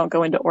space but don't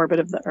go into orbit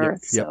of the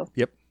Earth.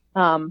 Yep.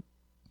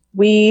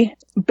 We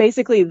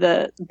basically,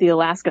 the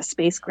Alaska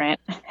Space Grant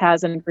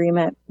has an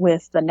agreement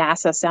with the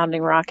NASA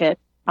Sounding Rocket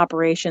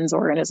Operations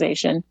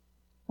Organization,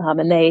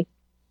 and they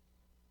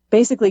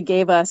basically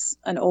gave us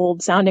an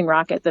old sounding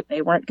rocket that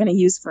they weren't going to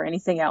use for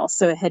anything else.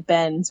 So it had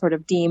been sort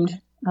of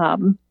deemed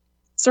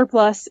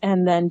surplus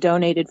and then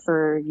donated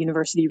for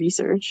university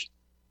research.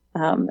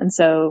 And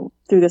so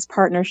through this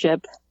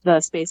partnership,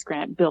 the Space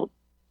Grant built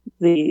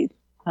the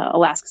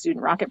Alaska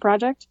Student Rocket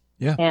Project.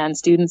 Yeah. and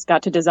students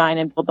got to design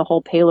and build the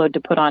whole payload to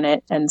put on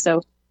it. And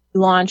so we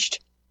launched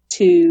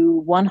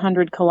to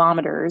 100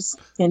 kilometers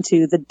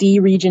into the D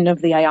region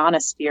of the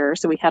ionosphere.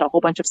 So we had a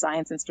whole bunch of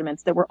science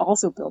instruments that were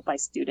also built by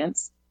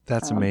students.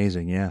 That's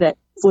amazing. Yeah. That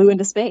flew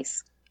into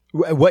space.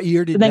 What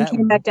year did and then that?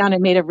 Came back down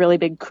and made a really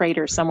big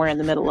crater somewhere in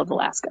the middle of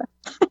Alaska.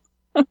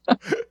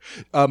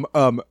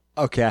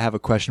 Okay, I have a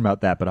question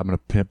about that, but I'm going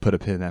to put a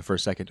pin in that for a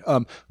second.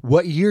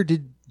 What year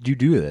did you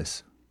do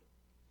this?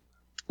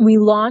 We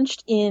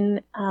launched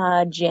in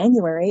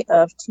January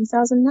of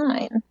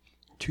 2009.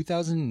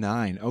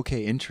 2009.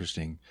 Okay,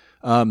 interesting.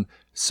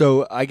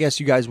 So I guess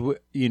you guys,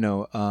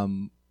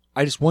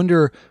 I just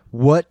wonder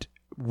what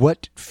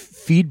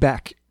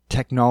feedback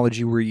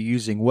technology were you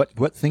using?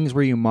 What things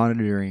were you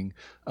monitoring?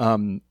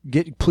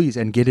 Get as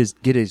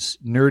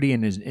nerdy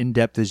and as in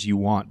depth as you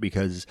want,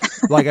 because,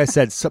 like I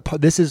said,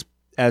 this is,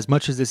 as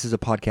much as this is a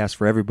podcast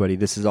for everybody,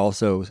 this is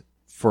also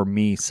for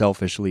me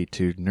selfishly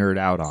to nerd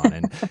out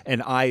on,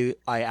 and I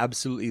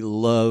absolutely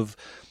love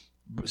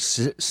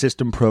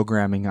system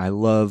programming. I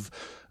love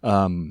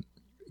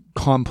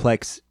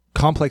complex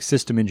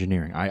system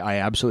engineering. I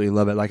absolutely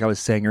love it. Like I was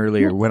saying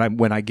earlier,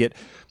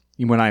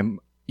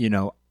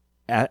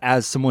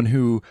 as someone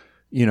who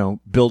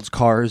builds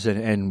cars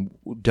and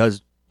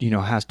does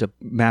has to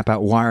map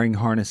out wiring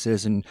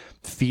harnesses and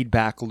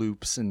feedback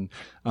loops and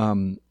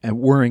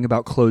worrying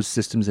about closed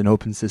systems and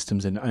open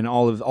systems and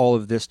all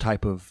of this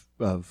type of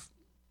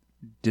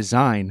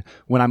design.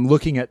 When I'm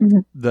looking at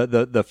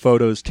the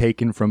photos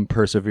taken from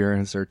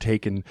Perseverance or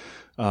taken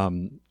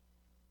from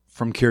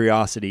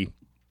Curiosity,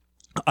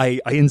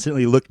 I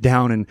instantly look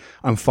down and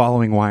I'm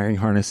following wiring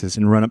harnesses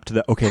and run up to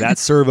that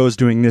servo's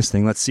doing this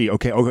thing. Let's see.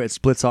 Okay, it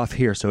splits off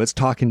here, so it's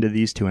talking to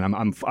these two, and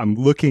I'm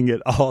looking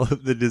at all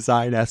of the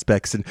design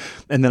aspects, and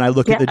then I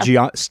look at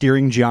the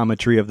steering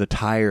geometry of the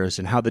tires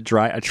and how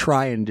I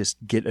try and just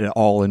get it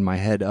all in my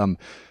head.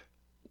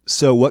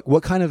 So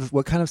what kind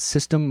of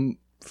system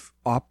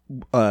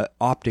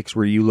optics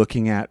were you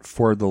looking at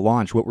for the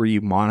launch? What were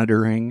you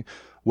monitoring?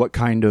 What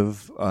kind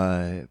of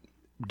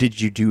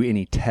did you do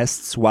any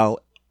tests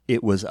while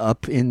it was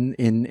up in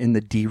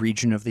the D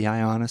region of the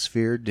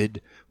ionosphere?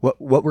 What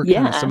were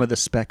kind of some of the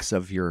specs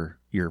of your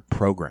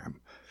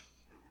program?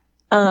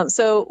 I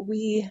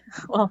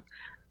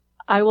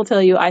will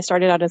tell you, I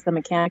started out as the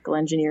mechanical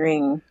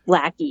engineering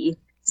lackey.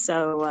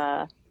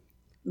 So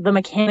the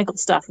mechanical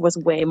stuff was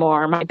way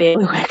more my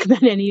bailiwick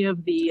than any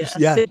of the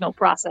signal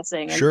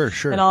processing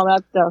and all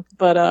that stuff.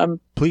 But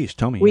please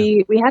tell me.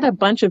 We had a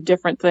bunch of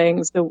different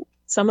things. So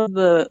some of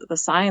the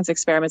science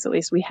experiments, at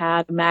least, we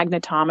had a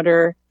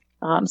magnetometer,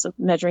 so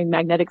measuring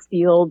magnetic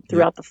field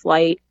throughout the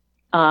flight.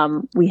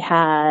 We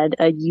had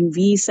a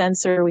UV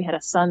sensor. We had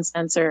a sun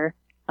sensor.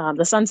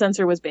 The sun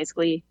sensor was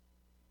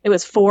it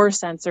was 4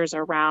 sensors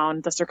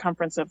around the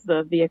circumference of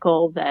the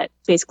vehicle that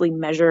basically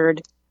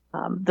measured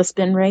the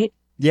spin rate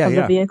of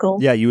the vehicle.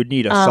 Yeah, you would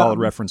need a solid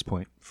reference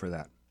point for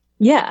that.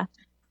 Yeah.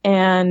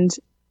 And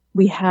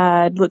we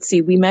had,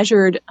 we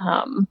measured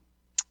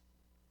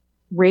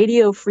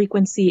radio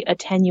frequency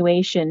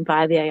attenuation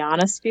by the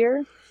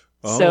ionosphere.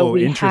 Oh, so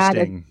we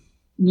interesting.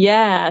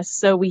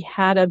 So we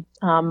had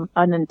an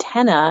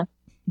antenna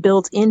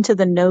built into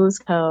the nose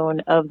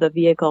cone of the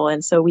vehicle.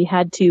 And so we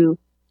had to,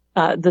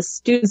 the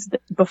students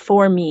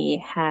before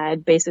me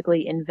had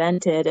basically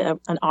invented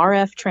an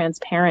RF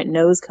transparent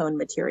nose cone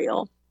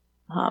material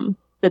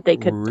that they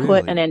could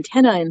put an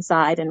antenna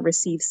inside and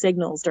receive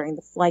signals during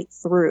the flight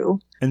through.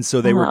 And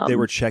so they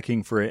were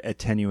checking for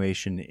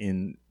attenuation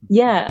in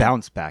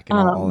bounce back and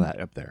all that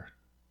up there.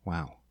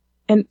 Wow.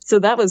 And so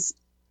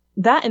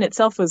that in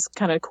itself was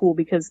kind of cool,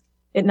 because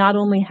it not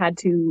only had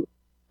to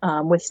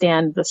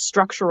withstand the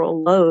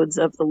structural loads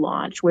of the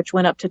launch, which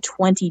went up to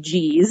 20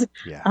 Gs,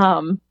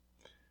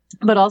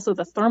 but also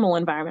the thermal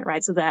environment,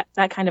 right? So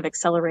that kind of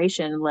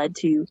acceleration led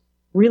to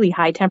really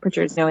high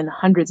temperatures, in the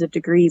hundreds of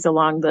degrees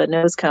along the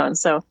nose cone.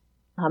 So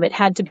it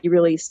had to be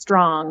really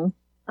strong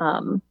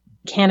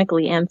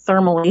mechanically and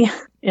thermally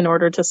in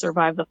order to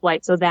survive the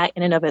flight. So that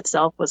in and of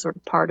itself was sort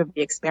of part of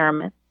the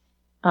experiment.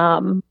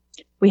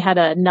 We had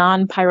a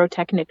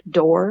non-pyrotechnic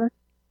door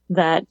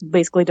that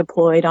basically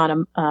deployed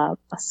on a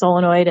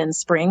solenoid and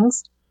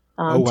springs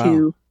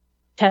to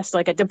test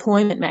like a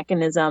deployment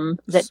mechanism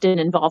that didn't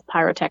involve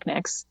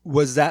pyrotechnics.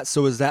 Was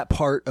that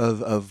part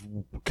of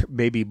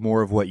maybe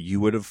more of what you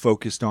would have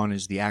focused on,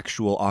 is the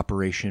actual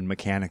operation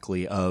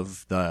mechanically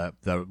of the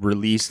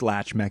release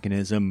latch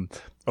mechanism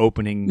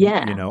opening?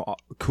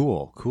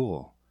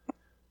 Cool.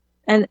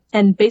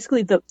 And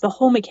basically the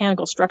whole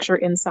mechanical structure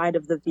inside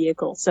of the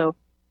vehicle. So,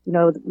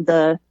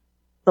 the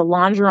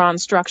longeron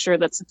structure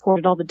that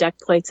supported all the deck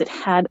plates, it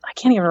had, I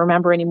can't even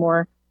remember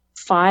anymore,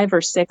 5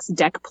 or 6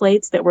 deck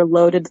plates that were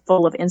loaded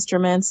full of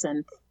instruments,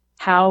 and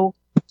how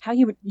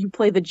you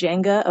play the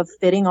Jenga of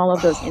fitting all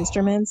of those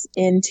instruments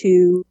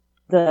into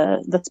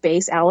the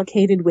space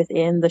allocated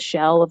within the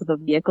shell of the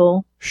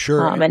vehicle.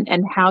 Sure.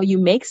 And how you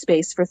make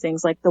space for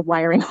things like the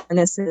wiring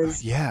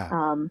harnesses. Yeah.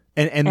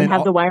 And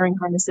have the wiring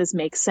harnesses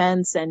make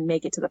sense and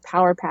make it to the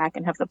power pack,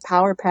 and have the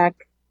power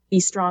pack be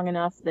strong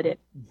enough that it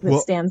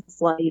withstands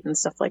flight and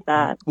stuff like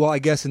that. Well, I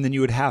guess, and then you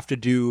would have to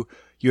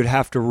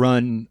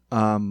run,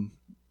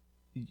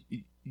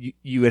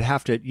 you would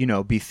have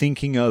to, be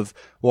thinking of,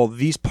 well,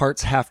 these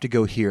parts have to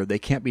go here. They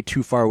can't be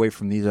too far away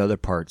from these other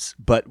parts.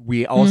 But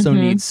we also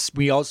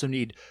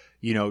need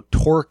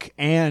torque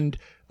and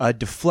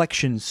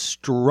deflection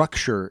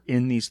structure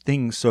in these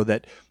things so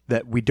that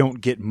we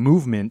don't get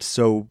movement.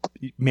 So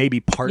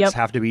maybe parts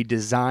have to be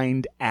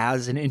designed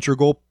as an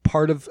integral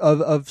part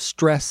of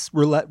stress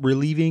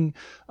relieving,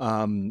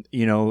 and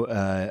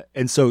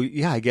so,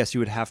 I guess you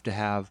would have to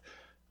have,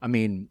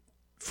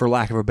 for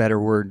lack of a better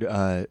word,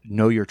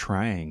 know your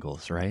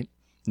triangles, right?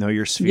 Know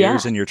your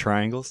spheres and your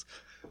triangles.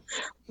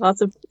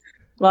 Lots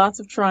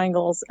of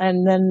triangles,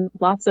 and then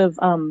lots of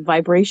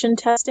vibration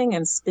testing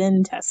and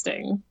spin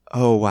testing.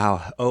 Oh,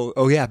 wow.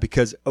 Oh yeah,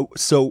 because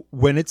so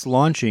when it's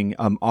launching,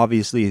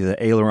 obviously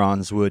the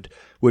ailerons would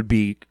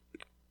be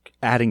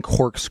adding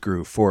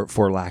corkscrew,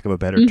 for lack of a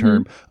better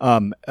term.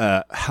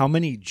 How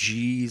many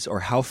G's, or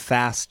how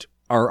fast,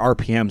 or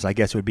RPMs, I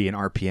guess would be in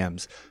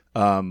RPMs,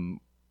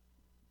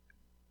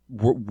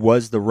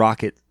 was the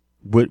rocket,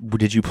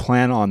 did you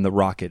plan on the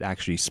rocket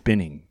actually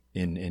spinning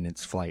in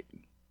its flight?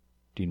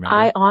 Do you remember?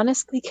 I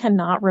honestly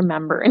cannot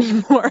remember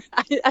anymore.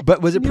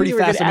 But was it pretty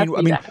fast?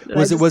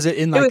 Was it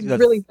in it was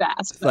really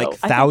fast, though. Like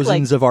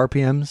thousands of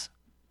RPMs?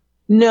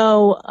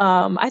 No,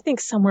 I think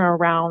somewhere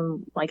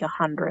around like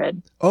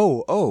 100.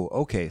 Oh,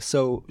 okay.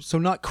 So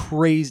not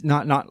crazy,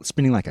 not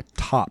spinning like a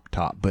top,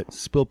 but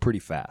still pretty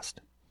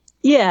fast.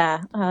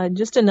 Yeah,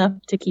 just enough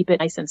to keep it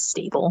nice and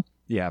stable.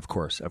 Yeah, of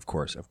course.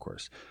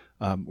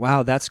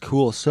 Wow, that's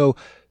cool. So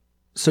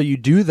you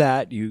do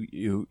that.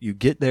 You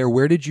get there.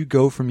 Where did you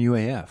go from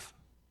UAF?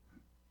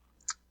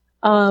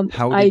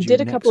 I did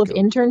a couple of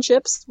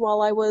internships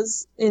while I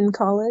was in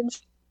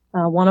college.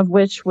 One of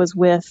which was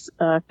with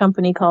a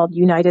company called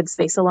United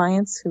Space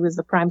Alliance, who is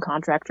the prime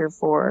contractor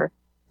for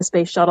the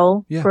space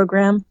shuttle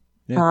program.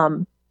 Yeah.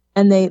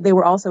 And they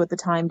were also at the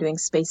time doing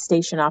space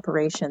station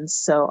operations.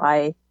 So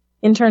I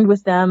interned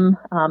with them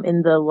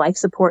in the life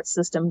support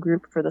system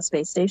group for the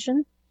space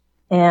station.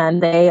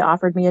 And they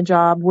offered me a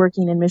job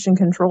working in mission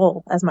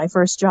control as my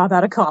first job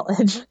out of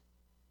college.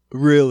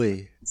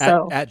 Really?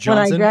 So at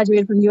Johnson? When I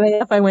graduated from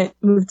UAF, I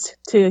moved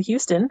to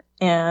Houston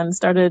and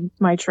started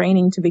my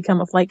training to become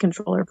a flight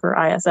controller for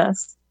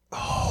ISS.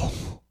 Oh,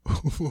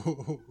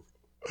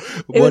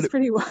 it was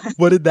pretty wild.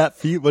 What did that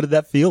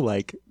feel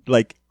like?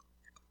 It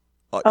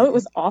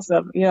was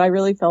awesome. I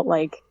really felt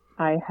like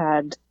I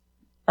had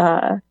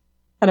kind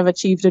of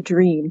achieved a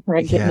dream,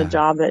 right? Getting a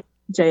job at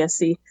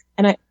JSC,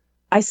 and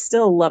I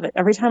still love it.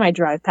 Every time I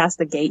drive past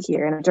the gate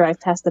here and I drive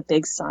past the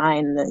big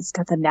sign that's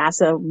got the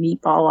NASA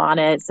meatball on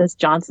it, it says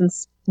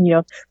Johnson's,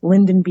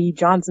 Lyndon B.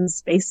 Johnson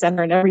Space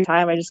Center. And every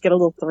time I just get a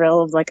little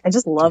thrill of I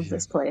just love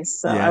this place.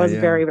 So I was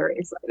very, very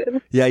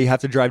excited. Yeah. You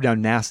have to drive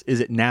down NASA. Is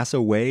it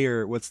NASA Way,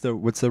 or what's the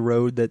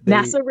road that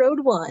NASA Road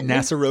 1.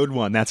 NASA Road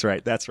 1. That's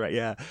right.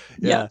 Yeah.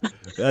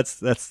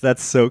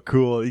 That's so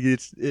cool.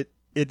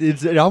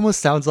 It almost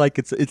sounds like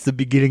it's the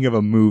beginning of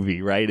a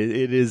movie, right?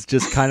 It is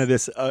just kind of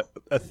this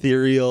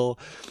ethereal,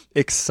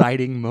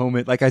 exciting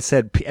moment. Like I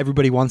said,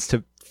 everybody wants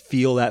to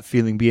feel that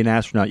feeling, be an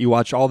astronaut. You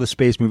watch all the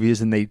space movies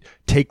and they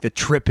take the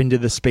trip into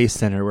the Space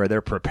Center where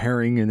they're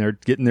preparing and they're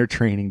getting their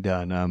training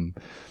done.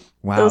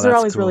 Wow, those are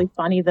always really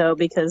funny though,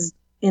 because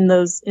in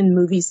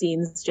movie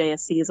scenes,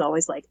 JSC is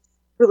always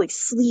really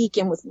sleek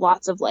and with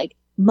lots of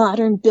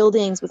modern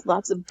buildings with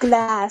lots of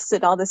glass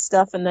and all this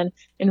stuff, and then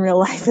in real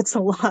life it's a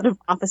lot of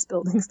office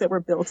buildings that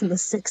were built in the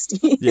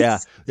 60s. Yeah,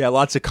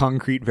 lots of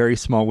concrete, very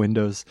small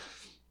windows.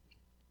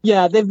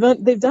 Yeah, they've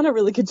done a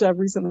really good job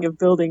recently of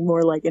building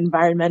more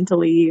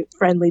environmentally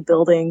friendly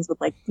buildings with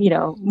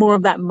more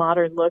of that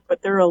modern look,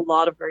 but there are a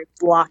lot of very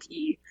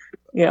blocky,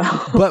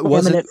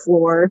 laminate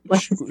floor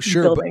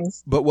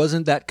buildings. But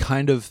wasn't that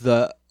kind of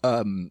the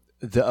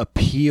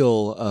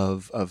appeal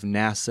of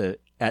NASA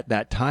at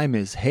that time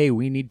is, hey,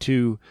 we need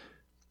to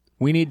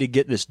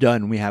get this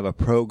done. We have a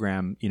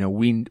program, we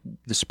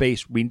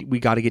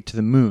got to get to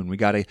the moon. We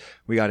got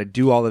to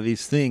do all of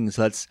these things.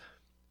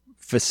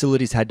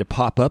 Facilities had to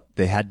pop up.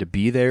 They had to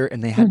be there,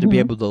 and they had to be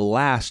able to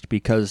last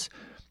because,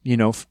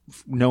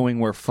 knowing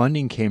where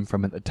funding came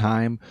from at the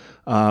time,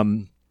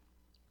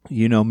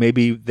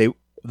 maybe the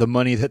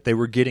money that they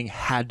were getting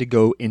had to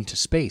go into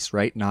space,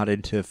 right? Not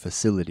into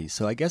facilities.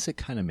 So I guess it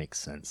kind of makes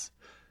sense.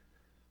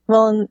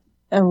 Well,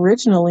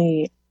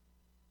 originally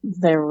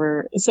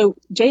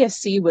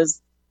JSC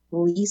was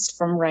leased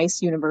from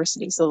Rice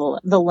University. So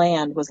the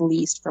land was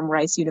leased from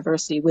Rice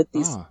University with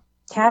these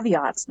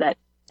caveats that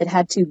it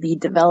had to be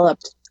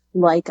developed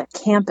like a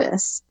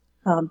campus,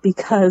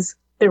 because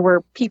there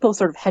were people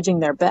sort of hedging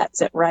their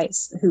bets at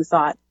Rice who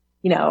thought,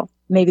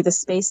 maybe the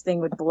space thing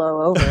would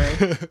blow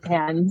over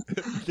and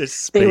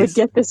they would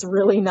get this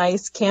really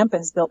nice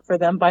campus built for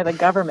them by the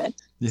government.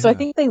 Yeah. So I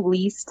think they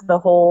leased the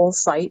whole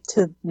site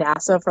to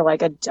NASA for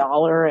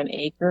 $1 an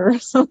acre or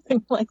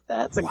something like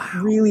that. It's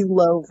really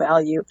low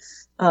value.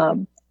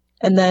 And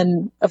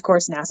then, of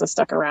course, NASA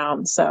stuck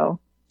around. So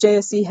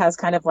JSC has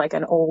kind of like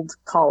an old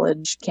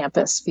college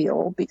campus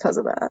feel because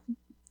of that.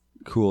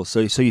 Cool. So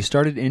you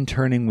started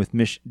interning with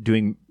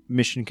doing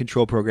mission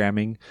control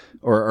programming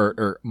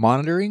or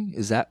monitoring.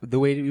 Is that the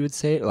way you would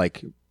say it?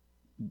 Like,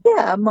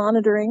 yeah,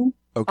 monitoring,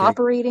 okay.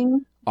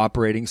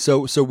 Operating.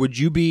 So would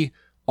you be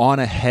on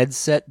a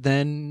headset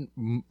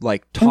then,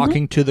 like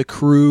talking to the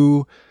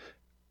crew?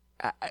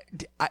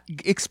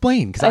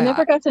 Explain. I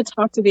never got to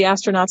talk to the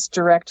astronauts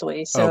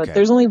directly. So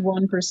there's only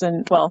one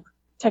person, well,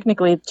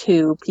 technically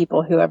two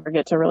people who ever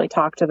get to really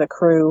talk to the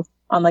crew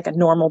on like a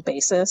normal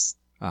basis.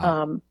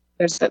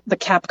 There's the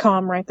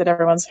Capcom, right, that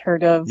everyone's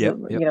heard of, yep.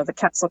 The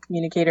capsule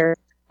communicator.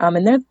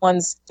 And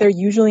they're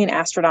usually an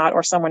astronaut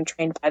or someone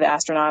trained by the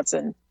astronauts.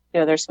 And,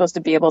 they're supposed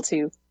to be able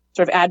to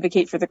sort of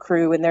advocate for the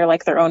crew. And they're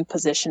like their own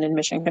position in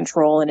mission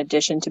control in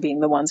addition to being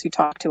the ones who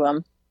talk to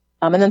them.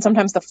 And then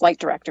sometimes the flight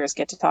directors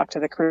get to talk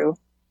to the crew.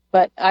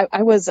 But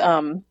I was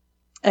an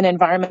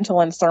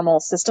environmental and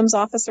thermal systems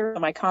officer.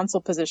 My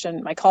console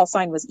position, my call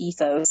sign was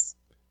Ethos.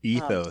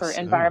 For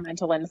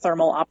environmental and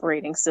thermal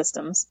operating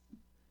systems.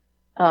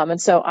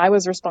 And so I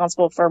was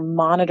responsible for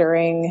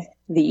monitoring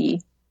the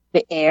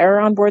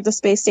air on board the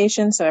space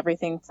station. So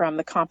everything from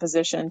the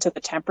composition to the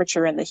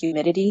temperature and the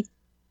humidity,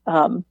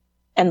 and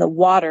the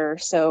water.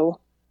 So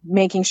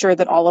making sure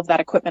that all of that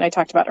equipment I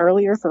talked about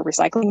earlier for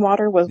recycling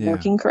water was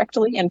working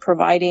correctly and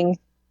providing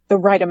the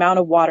right amount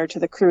of water to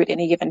the crew at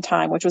any given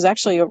time, which was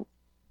actually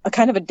a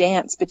kind of a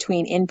dance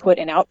between input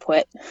and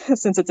output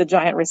since it's a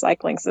giant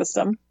recycling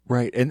system.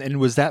 Right. And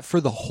was that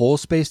for the whole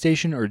space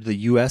station or the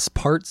U.S.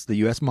 parts, the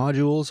U.S.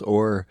 modules,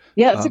 or?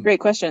 Yeah, that's a great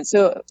question.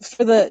 So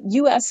for the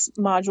U.S.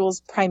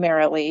 modules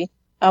primarily,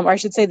 or I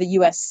should say the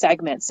U.S.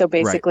 segment. So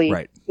basically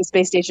the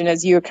space station,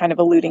 as you're kind of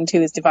alluding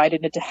to, is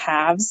divided into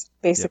halves,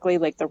 basically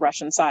like the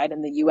Russian side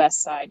and the U.S.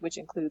 side, which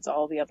includes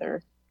all the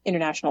other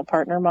international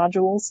partner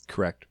modules.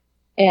 Correct.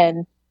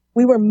 And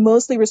we were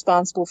mostly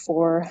responsible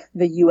for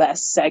the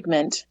U.S.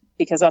 segment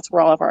because that's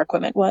where all of our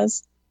equipment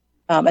was.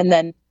 And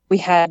then we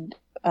had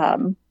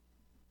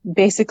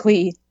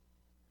basically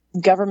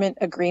government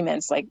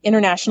agreements, like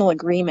international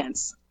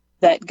agreements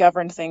that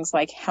governed things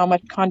like how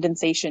much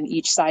condensation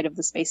each side of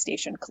the space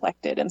station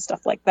collected and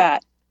stuff like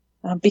that.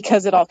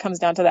 Because it all comes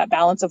down to that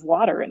balance of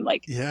water and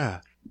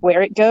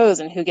where it goes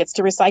and who gets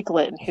to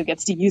recycle it and who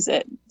gets to use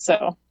it.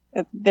 So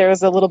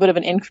there's a little bit of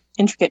an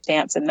intricate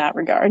dance in that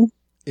regard.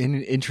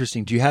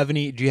 Interesting. Do you have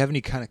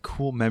any kind of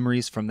cool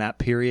memories from that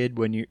period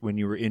when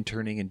you were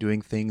interning and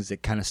doing things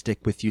that kind of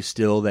stick with you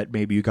still that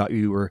maybe you got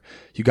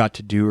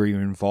to do or you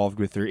were involved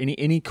with, or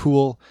any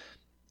cool,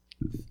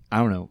 I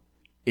don't know,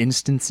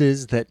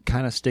 instances that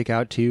kind of stick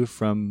out to you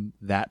from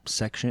that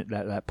section,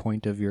 that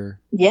point of your?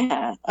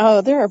 Yeah.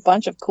 Oh, there are a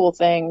bunch of cool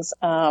things.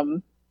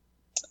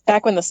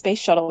 Back when the space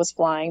shuttle was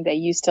flying, they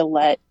used to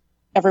let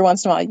every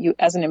once in a while, you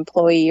as an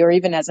employee or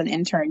even as an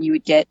intern, you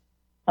would get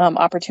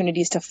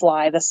opportunities to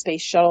fly the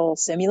space shuttle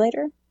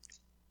simulator,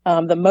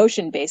 the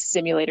motion-based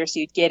simulator. So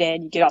you'd get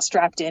in, you get all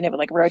strapped in, it would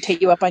like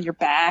rotate you up on your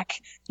back.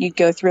 You'd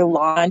go through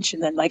launch,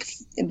 and then like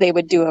they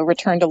would do a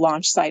return to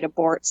launch site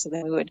abort. So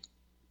then we would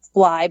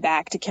fly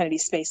back to Kennedy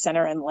Space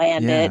Center and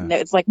land it, and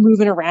it's like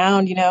moving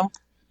around,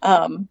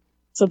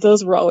 So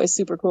those were always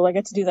super cool. I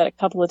got to do that a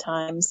couple of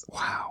times.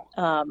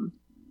 Wow.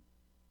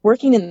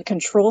 Working in the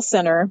control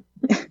center,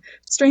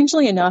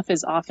 strangely enough,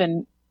 is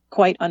often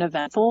quite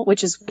uneventful,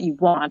 which is what you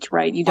want,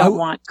 right? You don't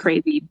want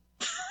crazy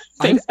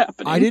things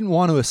happening. I didn't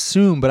want to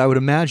assume, but I would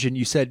imagine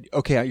you said,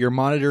 okay, you're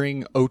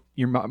monitoring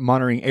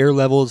air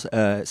levels,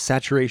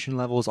 saturation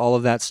levels, all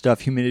of that stuff,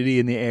 humidity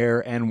in the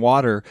air and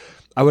water.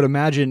 I would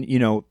imagine,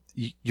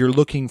 you're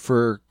looking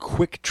for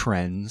quick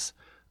trends.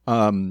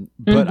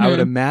 But I would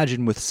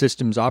imagine with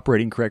systems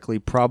operating correctly,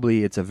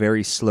 probably it's a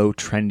very slow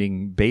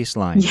trending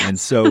baseline. Yes. And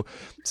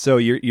so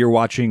you're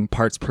watching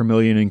parts per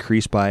million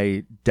increase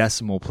by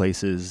decimal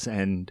places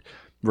and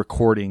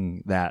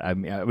recording that. I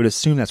mean, I would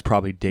assume that's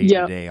probably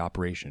day-to-day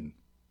operation.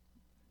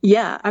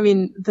 Yeah. I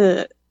mean,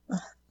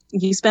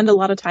 you spend a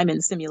lot of time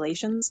in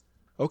simulations.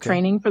 Okay.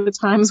 Training for the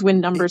times when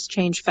numbers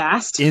change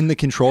fast. In the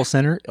control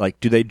center, like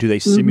do they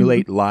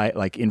simulate live,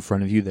 like in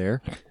front of you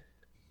there?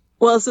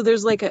 Well, so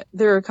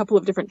there are a couple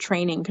of different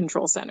training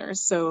control centers.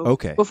 So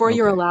before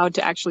you're allowed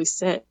to actually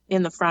sit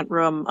in the front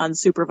room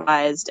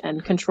unsupervised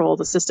and control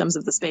the systems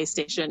of the space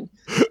station,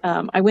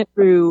 I went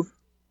through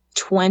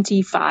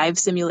 25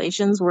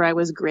 simulations where I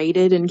was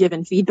graded and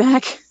given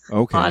feedback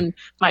on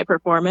my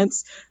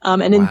performance.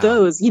 And in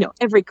those,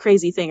 every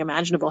crazy thing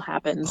imaginable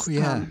happens.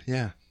 Oh,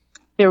 yeah.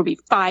 There will be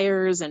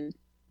fires and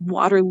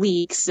water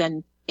leaks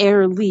and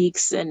air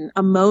leaks and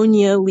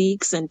ammonia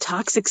leaks and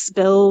toxic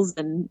spills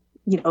and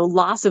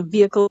loss of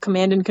vehicle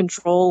command and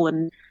control,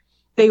 and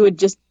they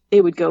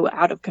would go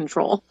out of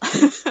control.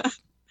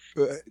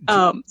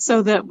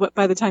 So that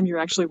by the time you're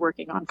actually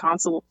working on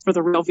console for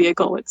the real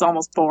vehicle, it's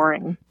almost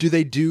boring. Do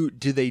they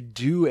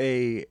do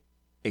a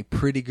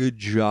pretty good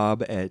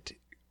job at?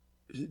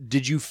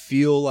 Did you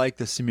feel like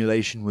the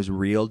simulation was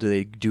real? Do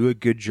they do a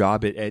good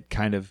job at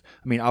kind of?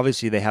 I mean,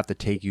 obviously they have to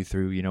take you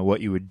through, what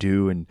you would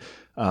do, and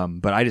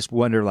but I just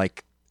wonder,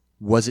 like,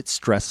 was it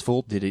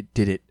stressful? Did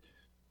it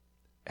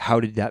how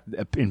did that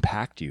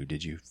impact you?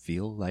 Did you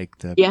feel like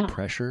the Yeah.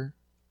 pressure?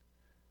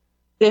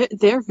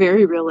 They're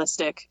very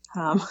realistic,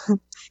 and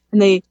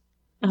they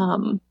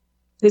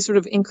sort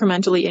of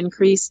incrementally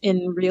increase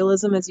in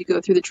realism as you go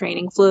through the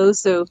training flow.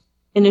 So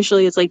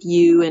initially, it's like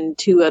you and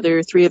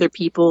three other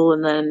people,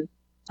 and then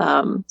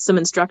some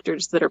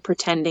instructors that are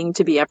pretending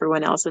to be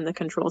everyone else in the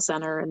control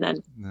center, and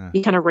then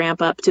you kind of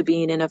ramp up to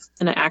being in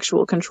an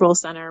actual control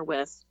center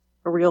with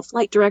a real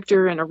flight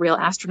director and a real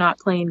astronaut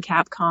playing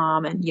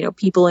Capcom, and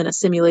people in a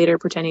simulator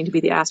pretending to be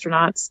the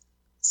astronauts.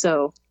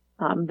 So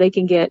they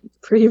can get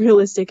pretty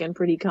realistic and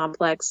pretty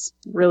complex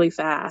really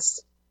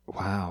fast.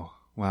 Wow.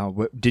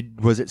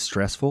 Was it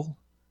stressful?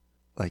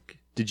 Like,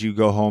 did you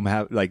go home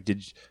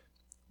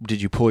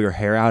did you pull your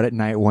hair out at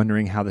night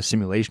wondering how the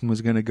simulation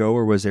was going to go,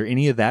 or was there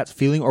any of that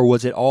feeling, or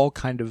was it all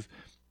kind of,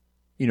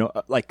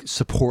 like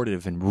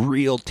supportive and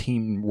real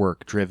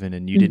teamwork driven,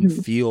 and you didn't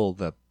feel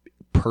the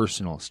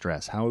personal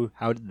stress?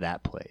 How did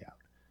that play out?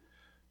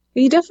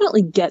 You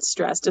definitely get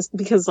stressed just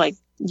because, like,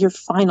 your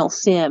final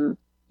sim,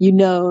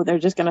 they're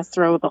just going to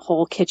throw the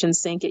whole kitchen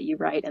sink at you,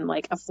 right? And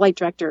like a flight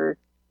director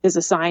is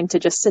assigned to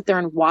just sit there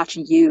and watch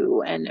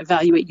you and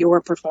evaluate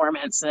your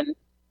performance. And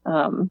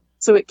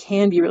so it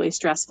can be really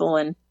stressful.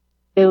 And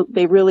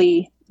they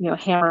really,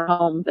 hammer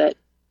home that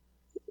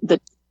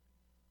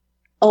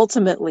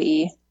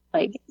ultimately,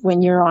 like,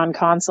 when you're on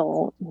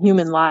console,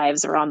 human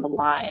lives are on the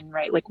line,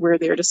 right? Like, we're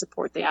there to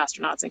support the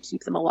astronauts and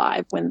keep them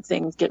alive when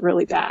things get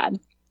really bad.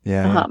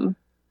 Yeah.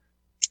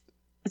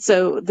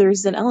 So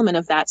there's an element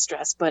of that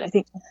stress, but I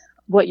think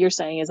what you're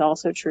saying is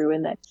also true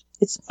in that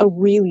it's a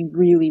really,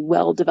 really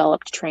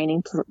well-developed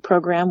training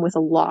program with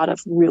a lot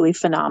of really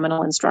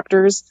phenomenal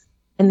instructors,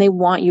 and they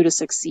want you to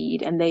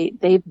succeed, and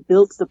they've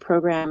built the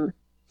program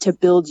to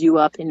build you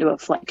up into a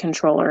flight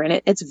controller,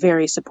 and it's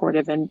very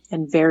supportive and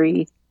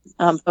very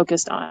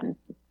focused on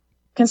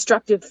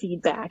constructive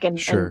feedback and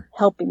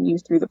helping you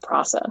through the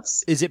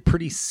process. Is it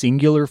pretty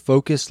singular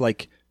focus,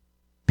 like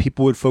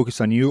people would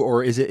focus on you,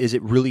 or is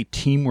it really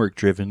teamwork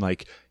driven?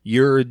 Like,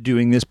 you're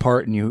doing this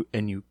part and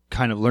you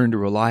kind of learn to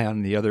rely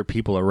on the other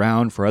people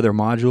around for other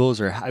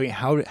modules, or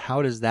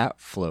how does that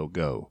flow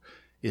go?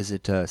 Is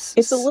it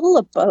it's a little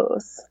of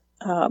both.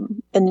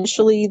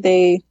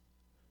 Initially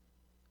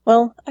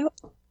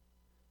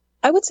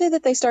I would say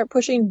that they start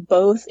pushing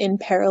both in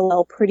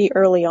parallel pretty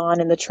early on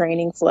in the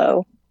training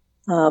flow.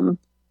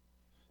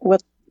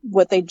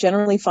 What they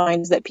generally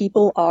find is that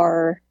people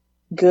are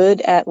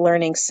good at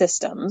learning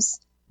systems,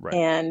 right,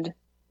 and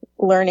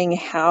learning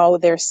how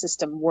their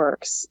system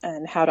works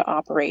and how to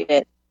operate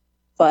it,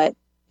 but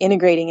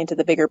integrating into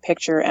the bigger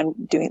picture and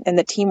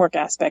the teamwork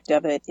aspect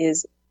of it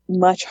is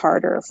much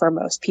harder for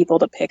most people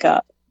to pick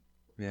up.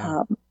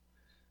 Yeah.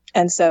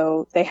 And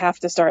so they have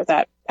to start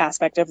that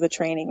aspect of the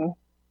training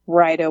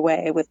right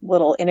away with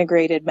little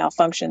integrated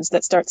malfunctions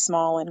that start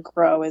small and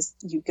grow as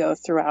you go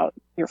throughout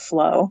your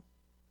flow.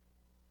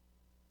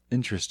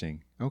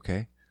 Interesting.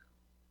 Okay.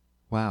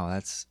 Wow,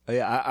 that's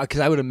because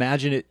I would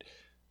imagine it.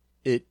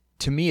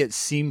 To me, it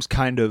seems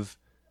kind of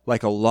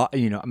like a lot.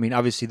 I mean,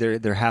 obviously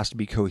there has to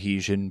be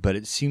cohesion, but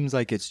it seems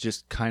like it's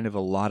just kind of a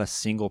lot of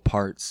single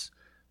parts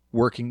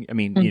working. I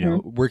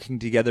mean, working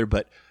together,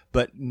 but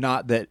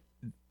not that.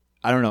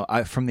 I don't know.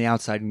 From the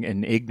outside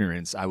and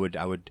ignorance, I would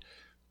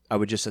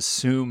just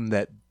assume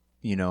that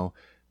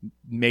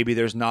maybe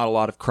there's not a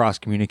lot of cross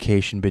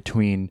communication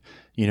between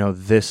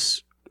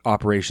this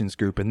operations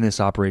group and this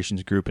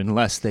operations group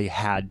unless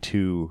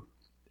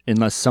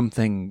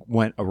something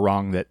went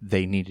wrong that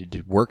they needed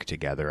to work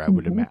together. I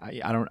would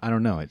imagine. I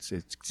don't know. It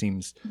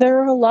seems there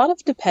are a lot of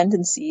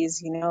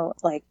dependencies.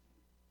 Like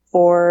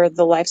for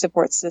the life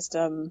support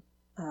system.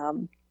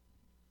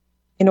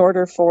 In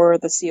order for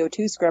the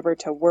CO2 scrubber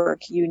to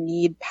work, you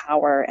need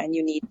power and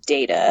you need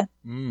data,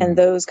 and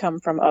those come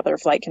from other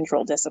flight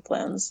control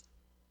disciplines.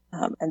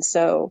 And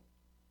so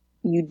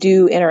you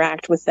do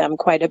interact with them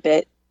quite a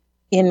bit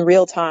in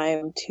real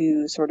time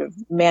to sort of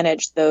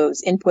manage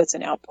those inputs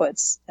and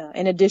outputs,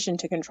 in addition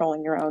to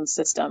controlling your own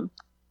system.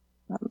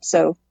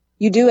 So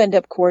you do end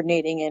up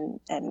coordinating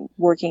and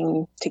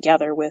working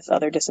together with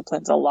other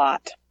disciplines a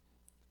lot.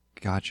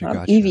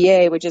 Gotcha.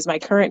 EVA, which is my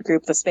current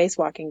group, the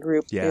spacewalking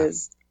group,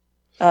 is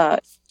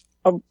a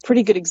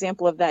pretty good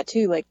example of that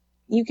too. Like,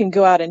 you can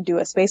go out and do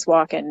a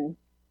spacewalk and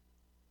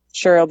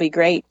sure, it'll be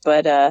great,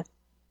 but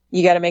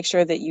you got to make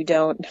sure that you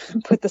don't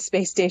put the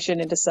space station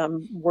into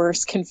some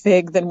worse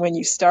config than when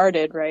you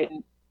started, right?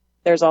 And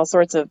there's all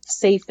sorts of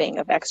safing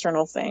of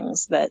external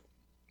things that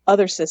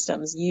other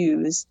systems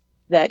use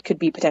that could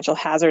be potential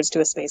hazards to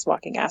a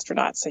spacewalking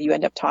astronaut. So you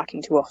end up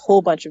talking to a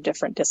whole bunch of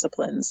different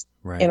disciplines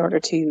in order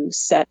to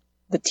set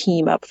the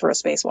team up for a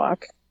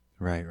spacewalk.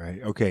 Right.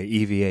 Okay,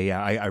 EVA.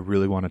 Yeah, I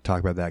really want to talk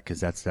about that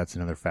because that's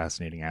another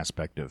fascinating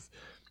aspect of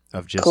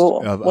just.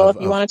 Cool. If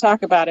you want to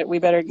talk about it, we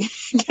better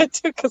get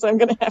to, because I'm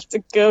going to have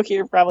to go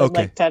here probably in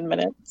like 10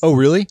 minutes. Oh,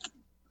 really?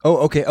 Oh,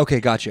 okay.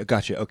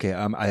 Gotcha. Okay.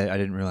 I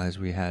didn't realize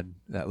we had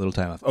that little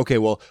time off. Okay.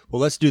 Well,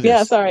 let's do this.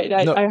 Yeah. Sorry.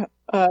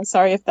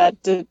 Sorry if that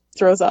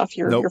throws off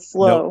your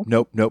flow.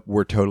 Nope.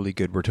 We're totally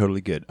good.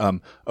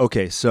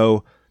 Okay.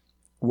 So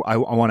I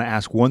want to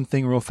ask one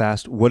thing real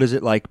fast. What is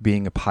it like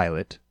being a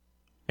pilot,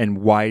 and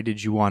why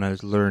did you want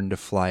to learn to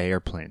fly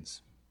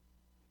airplanes?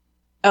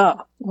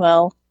 Oh,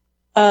 well,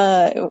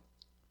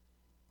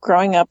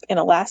 growing up in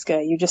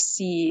Alaska, you just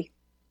see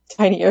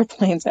tiny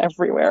airplanes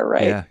everywhere,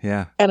 right? Yeah,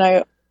 yeah. And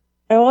I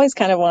always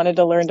kind of wanted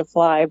to learn to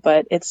fly,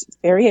 but it's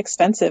very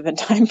expensive and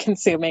time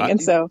consuming.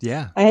 And so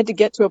yeah. I had to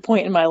get to a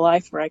point in my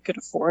life where I could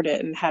afford it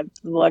and had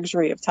the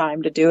luxury of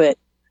time to do it.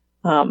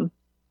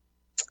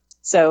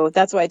 So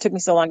that's why it took me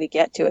so long to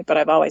get to it, but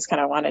I've always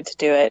kind of wanted to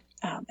do it.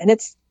 And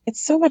it's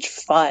so much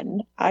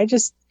fun. I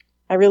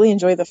really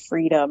enjoy the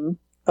freedom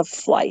of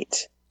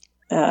flight,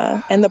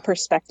 and the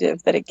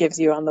perspective that it gives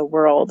you on the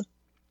world.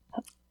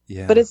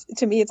 Yeah. But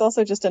to me, it's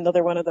also just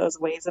another one of those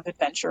ways of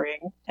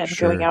adventuring and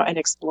Sure. going out and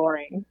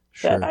exploring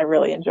Sure. that I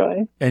really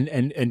enjoy.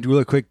 And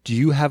really quick, do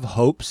you have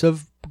hopes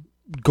of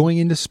going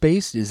into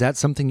space? Is that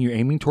something you're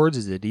aiming towards?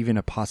 Is it even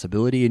a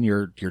possibility in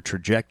your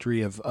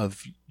trajectory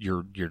of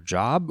your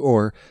job,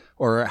 or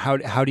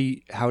how do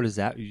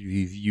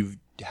you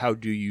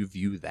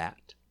view that?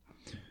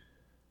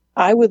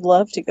 I would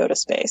love to go to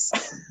space.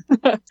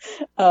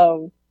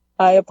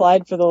 I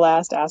applied for the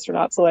last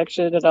astronaut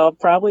selection, and I'll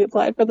probably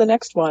apply for the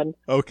next one.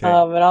 Okay.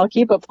 And I'll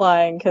keep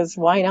applying because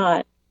why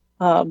not?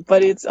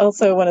 But it's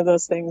also one of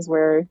those things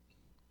where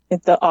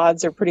the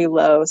odds are pretty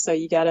low, so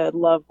you gotta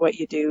love what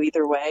you do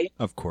either way.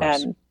 Of course.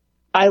 And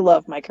I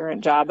love my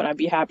current job, and I'd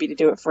be happy to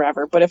do it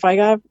forever. But if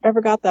I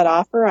ever got that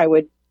offer, I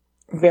would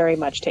very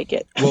much take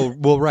it.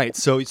 Well, right.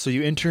 So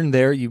you interned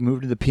there, you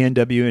moved to the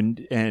PNW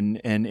and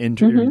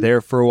interned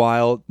there for a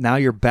while. Now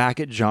you're back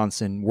at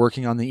Johnson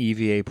working on the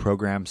EVA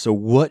program. So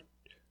what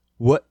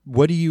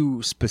do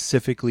you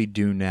specifically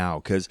do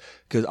now? Because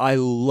I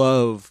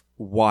love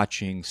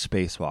watching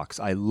spacewalks.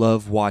 I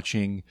love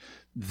watching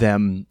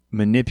them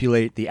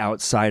manipulate the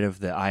outside of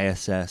the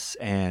ISS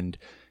and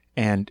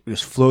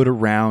just float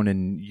around,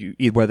 and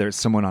whether it's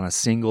someone on a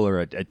single or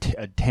a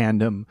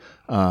tandem.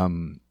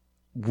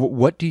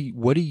 What do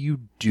you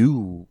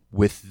do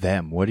with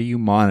them? What are you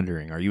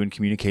monitoring? Are you in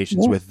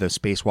communications with the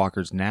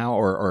spacewalkers now,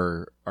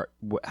 or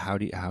how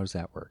does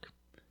that work?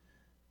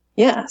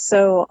 Yeah,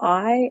 so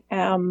I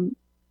am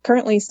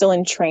currently still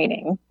in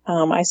training.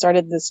 I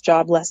started this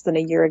job less than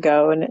a year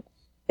ago, and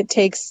it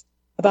takes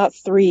about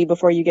 3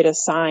 before you get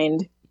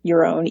assigned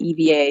your own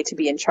EVA to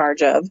be in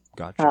charge of.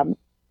 Gotcha.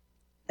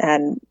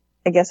 And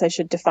I guess I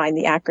should define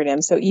the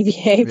acronym. So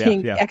EVA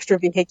being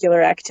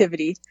extravehicular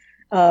activity,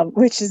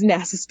 which is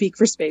NASA speak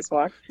for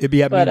spacewalk.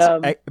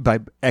 Means by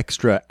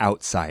extra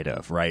outside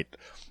of, right?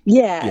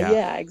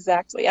 Yeah,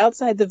 exactly.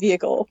 Outside the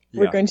vehicle,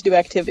 we're going to do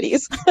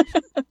activities.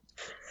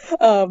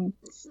 But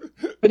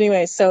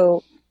anyway,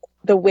 so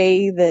the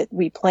way that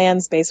we plan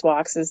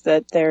spacewalks is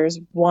that there's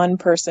one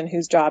person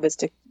whose job is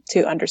to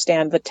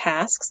understand the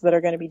tasks that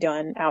are going to be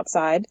done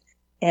outside,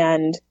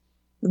 and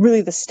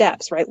really the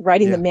steps, right?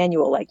 Writing the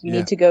manual, like you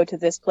need to go to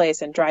this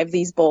place and drive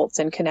these bolts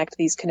and connect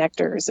these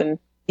connectors, and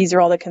these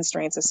are all the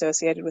constraints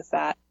associated with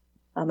that.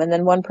 And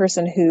then one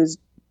person whose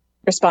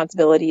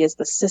responsibility is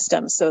the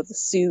system, so the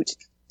suit,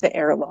 the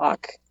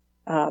airlock,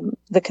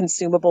 the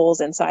consumables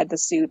inside the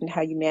suit, and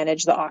how you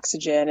manage the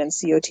oxygen and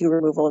CO2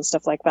 removal and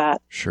stuff like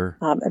that. Sure.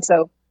 And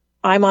so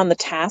I'm on the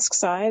task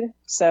side,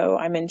 so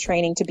I'm in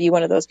training to be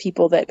one of those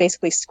people that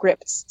basically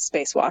scripts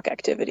spacewalk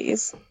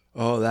activities.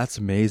 Oh, that's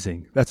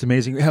amazing. That's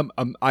amazing.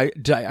 I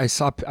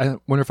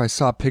wonder if I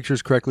saw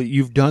pictures correctly.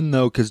 You've done,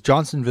 though, because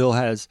Johnsonville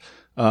has,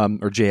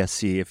 or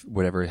JSC,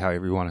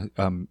 however you want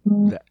to,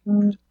 that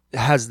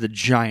has the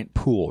giant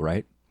pool,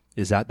 right?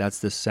 That's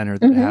the center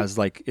that has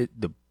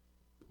the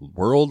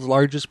world's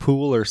largest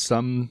pool, or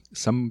some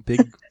big.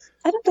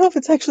 I don't know if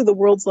it's actually the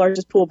world's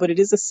largest pool, but it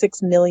is a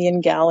 6 million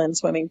gallon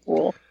swimming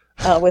pool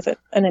with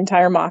an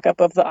entire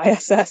mock-up of the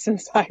ISS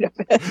inside of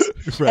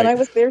it. Right. And I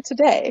was there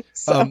today.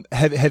 So.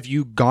 Have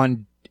you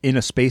gone in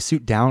a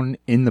spacesuit down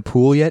in the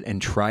pool yet and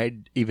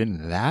tried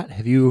even that?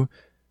 Have you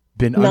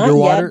been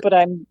underwater? Not yet, but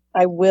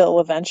I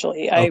will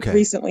eventually. I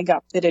recently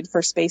got fitted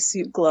for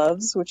spacesuit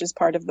gloves, which is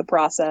part of the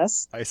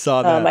process. I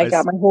saw that. I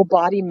got my whole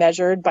body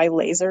measured by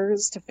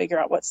lasers to figure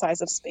out what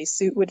size of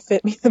spacesuit would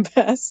fit me the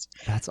best.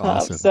 That's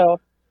awesome. So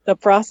the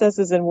process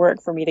is in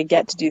work for me to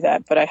get to do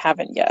that, but I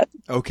haven't yet.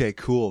 Okay,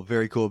 cool.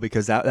 Very cool.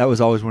 Because that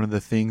was always one of the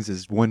things,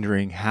 is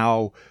wondering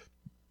how,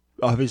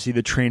 obviously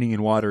the training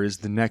in water is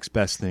the next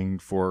best thing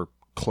for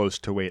close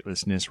to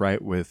weightlessness,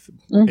 right? With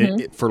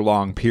for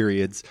long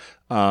periods.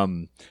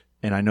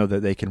 And I know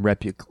that they can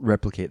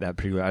replicate that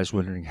pretty well. I was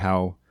wondering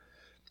how,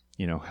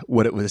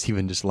 what it was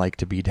even just like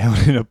to be down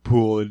in a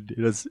pool, and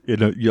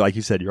like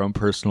you said, your own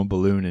personal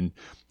balloon, and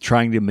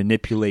trying to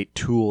manipulate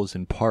tools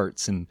and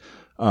parts. And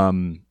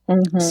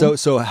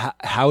so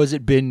how has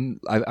it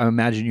been? I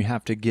imagine you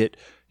have to get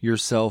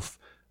yourself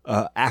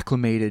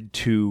acclimated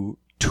to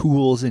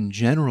tools in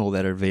general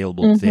that are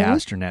available to the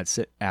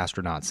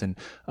astronauts,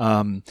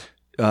 and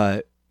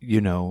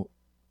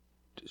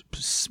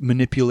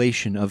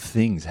manipulation of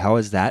things. How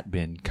has that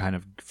been, kind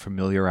of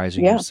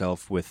familiarizing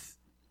yourself with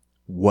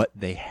what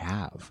they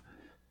have?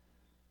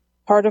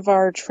 part of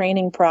our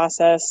training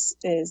process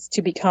is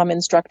to become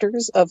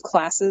instructors of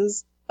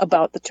classes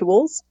about the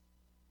tools.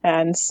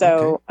 And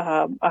so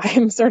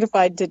I'm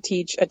certified to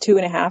teach a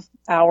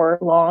 2.5-hour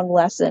long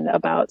lesson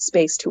about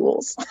space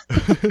tools.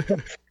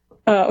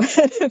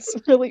 It's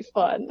really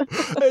fun.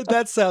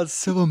 That sounds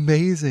so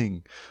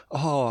amazing.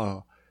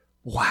 Oh,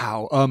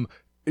 wow.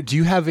 Do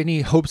you have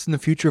any hopes in the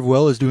future of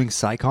Will as doing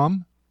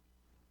SciComm?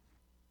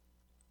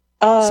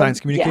 Science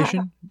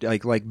communication,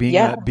 like being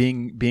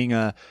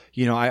a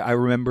I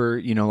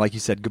remember, like you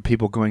said,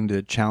 people going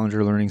to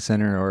Challenger Learning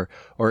Center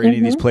or any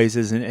of these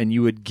places, and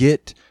you would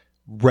get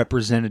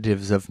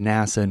representatives of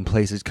NASA and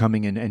places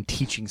coming in and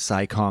teaching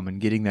SciComm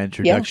and getting that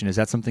introduction. Is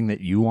that something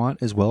that you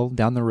want as well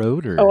down the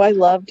road? Or? Oh, I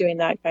love doing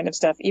that kind of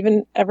stuff.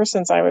 Even ever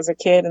since I was a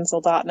kid in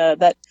Soldotna,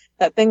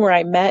 that thing where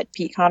I met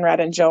Pete Conrad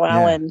and Joe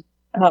Allen,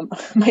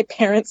 my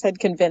parents had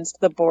convinced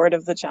the board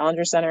of the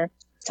Challenger Center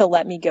to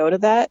let me go to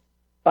that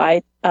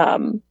by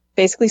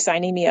basically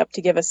signing me up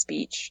to give a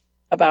speech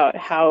about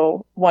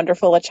how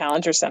wonderful a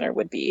Challenger Center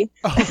would be.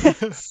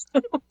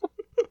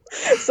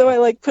 So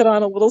I put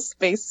on a little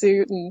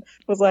spacesuit and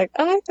was like,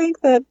 I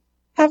think that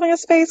having a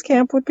space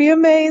camp would be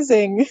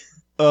amazing.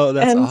 Oh,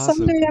 that's awesome.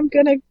 Someday I'm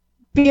going to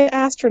be an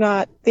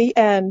astronaut. The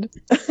end.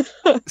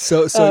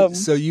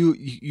 So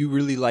you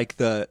really like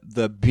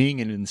the being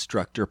an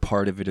instructor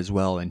part of it as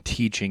well, and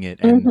teaching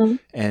it,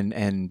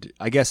 and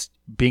I guess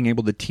being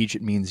able to teach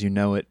it means you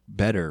know it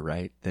better,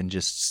 right, than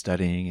just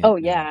studying it. Oh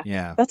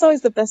yeah. That's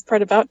always the best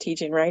part about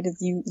teaching, right?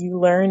 Is you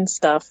learn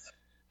stuff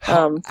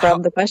from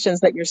the questions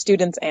that your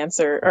students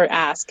answer or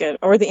ask,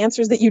 or the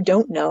answers that you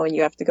don't know and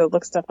you have to go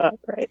look stuff up,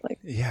 right?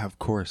 Yeah, of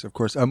course.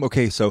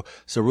 Okay, so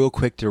real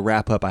quick to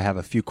wrap up, I have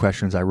a few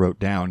questions I wrote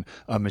down.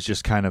 It's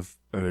just kind of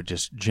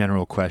just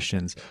general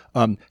questions.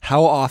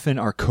 How often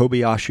are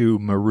Kobayashi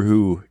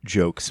Maru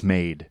jokes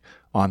made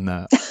on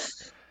the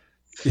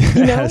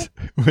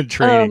when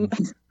training?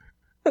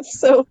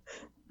 So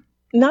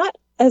not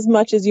as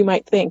much as you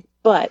might think,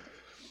 but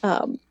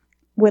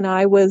when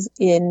I was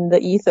in the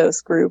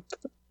ethos group,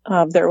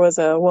 there was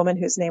a woman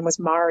whose name was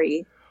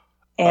Mari,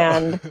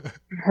 and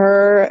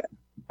her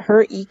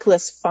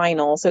ECLIS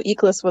final. So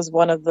ECLIS was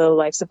one of the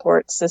life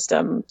support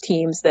system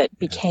teams that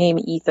became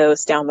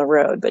ethos down the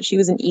road, but she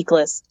was an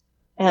ECLIS,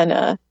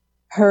 and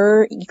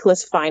her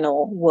ECLIS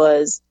final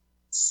was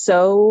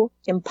so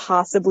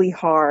impossibly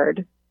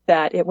hard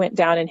that it went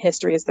down in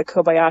history as the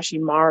Kobayashi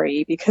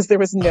Mari, because there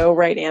was no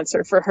right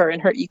answer for her in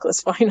her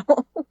ECLIS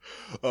final.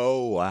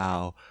 Oh,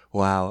 wow.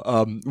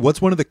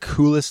 What's one of the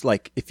coolest,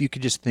 if you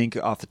could just think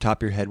off the top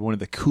of your head, one of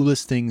the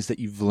coolest things that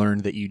you've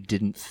learned that you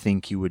didn't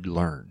think you would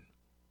learn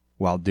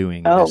while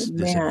doing this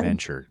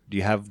adventure? Do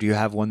you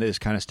have one that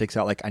just kind of sticks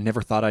out? I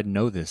never thought I'd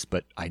know this,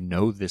 but I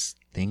know this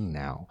thing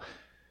now.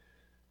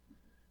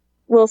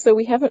 Well, so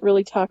we haven't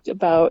really talked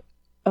about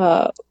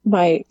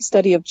my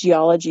study of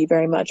geology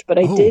very much, but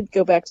I did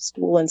go back to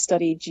school and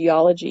study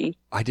geology.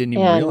 I didn't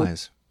even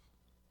realize.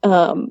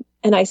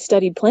 And I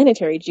studied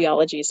planetary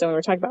geology. So when we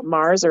were talking about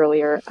Mars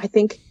earlier, I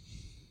think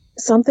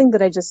something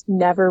that I just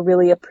never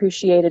really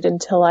appreciated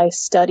until I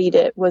studied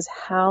it was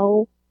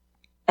how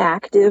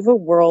active a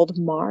world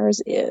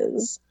Mars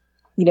is.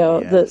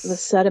 The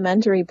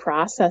sedimentary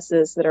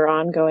processes that are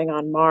ongoing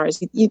on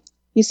Mars.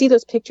 You see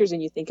those pictures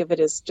and you think of it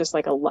as just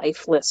like a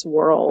lifeless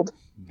world.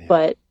 Yeah.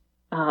 But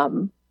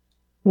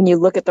when you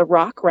look at the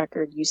rock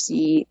record, you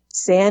see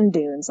sand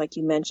dunes, like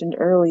you mentioned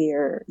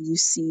earlier. You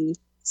see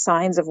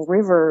signs of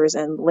rivers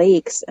and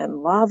lakes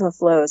and lava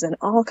flows and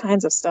all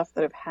kinds of stuff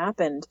that have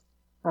happened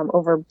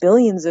over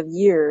billions of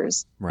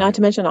years, not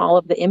to mention all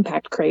of the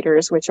impact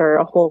craters, which are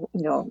a whole,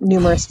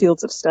 numerous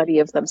fields of study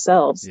of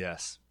themselves.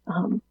 Yes.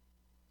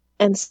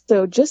 And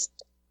so just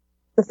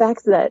the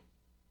fact that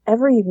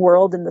every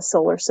world in the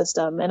solar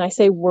system, and I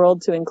say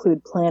world to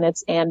include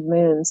planets and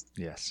moons,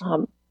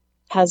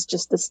 has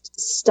just this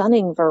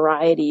stunning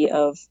variety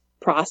of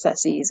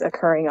processes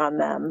occurring on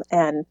them.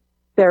 And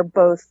they're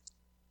both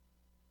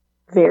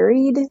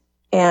varied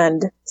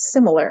and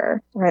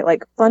similar,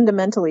 right?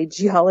 Fundamentally,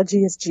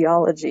 geology is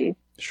geology.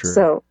 Sure.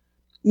 So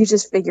you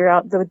just figure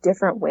out the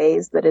different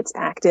ways that it's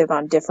active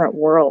on different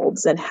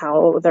worlds and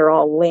how they're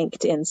all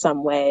linked in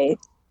some way.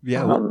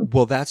 Yeah.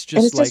 Well, that's just,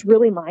 and it's just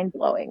really mind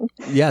blowing.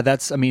 Yeah.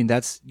 That's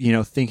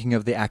thinking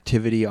of the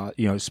activity,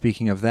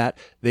 speaking of that,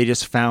 they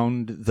just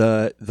found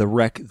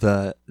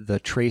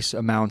the trace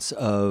amounts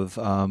of,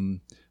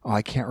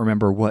 I can't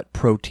remember what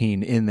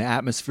protein in the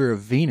atmosphere of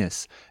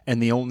Venus.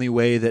 And the only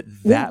way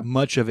that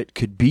much of it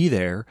could be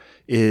there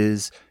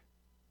is,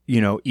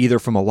 either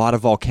from a lot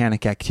of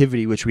volcanic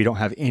activity, which we don't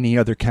have any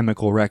other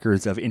chemical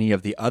records of any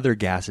of the other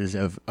gases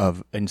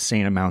of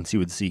insane amounts you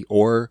would see,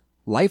 or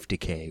life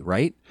decay,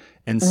 right?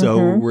 And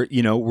so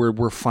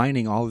we're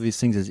finding all of these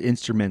things as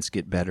instruments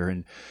get better,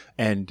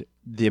 and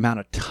the amount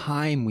of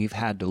time we've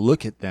had to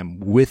look at them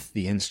with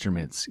the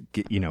instruments,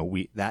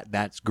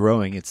 that's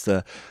growing. It's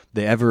the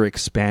ever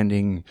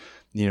expanding,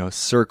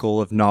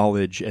 circle of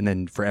knowledge, and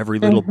then for every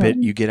little bit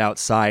you get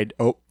outside,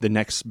 the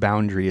next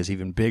boundary is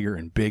even bigger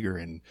and bigger,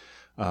 and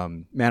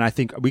Man, I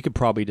think we could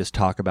probably just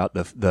talk about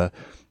the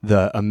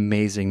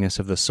amazingness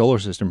of the solar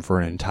system for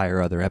an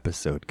entire other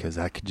episode, because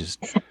I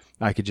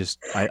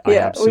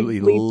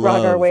absolutely we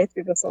brought our love. way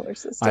through the solar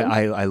system.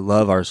 I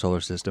love our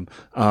solar system.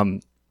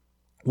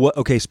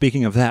 Okay,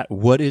 speaking of that,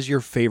 what is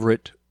your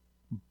favorite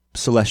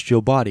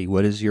celestial body?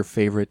 What is your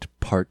favorite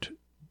part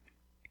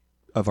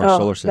of our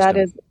solar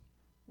system?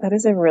 That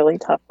is a really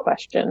tough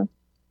question.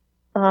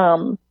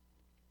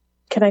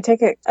 Can I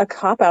take a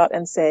cop out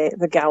and say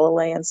the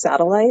Galilean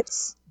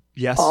satellites?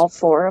 Yes. All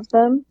 4 of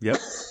them? Yep.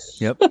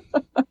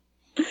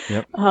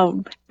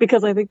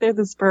 Because I think they're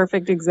this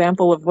perfect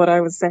example of what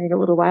I was saying a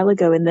little while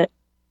ago, in that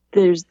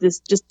there's this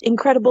just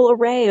incredible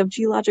array of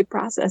geologic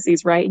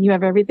processes, right? And you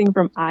have everything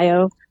from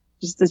Io,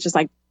 just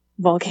like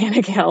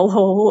volcanic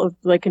hellhole of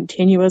like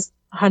continuous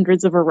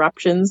hundreds of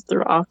eruptions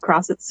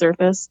across its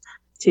surface,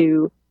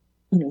 to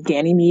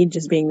Ganymede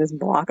just being this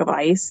block of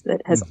ice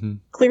that has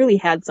clearly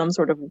had some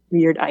sort of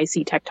weird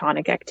icy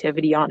tectonic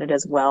activity on it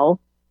as well.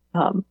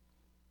 And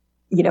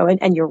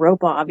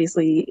Europa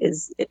obviously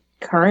is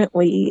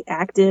currently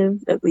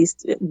active, at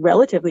least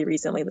relatively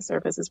recently. The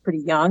surface is pretty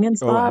young in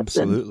spots.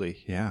 Oh,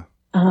 absolutely. Yeah.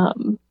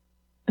 And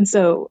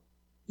so,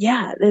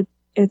 yeah,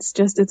 it's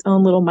just its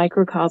own little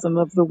microcosm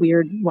of the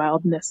weird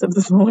wildness of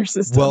the solar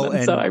system. Well,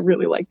 and so I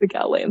really like the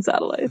Galilean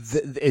satellites.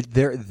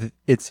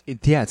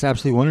 It's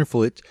absolutely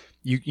wonderful.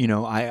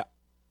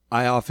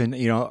 I often,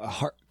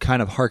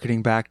 kind of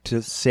hearkening back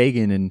to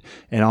Sagan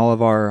and all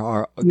of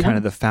our kind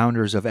of the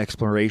founders of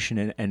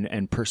exploration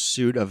and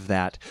pursuit of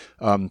that,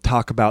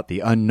 talk about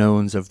the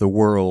unknowns of the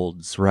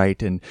worlds,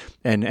 right? And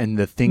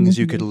the things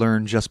you could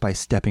learn just by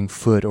stepping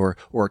foot or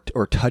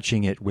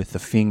touching it with the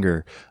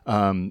finger.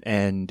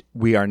 And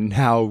we are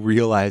now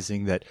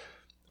realizing that,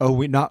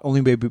 we not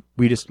only may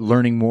we just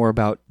learning more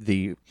about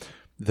the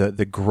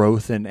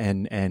growth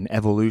and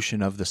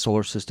evolution of the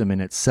solar system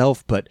in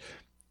itself, but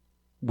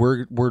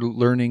we're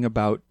learning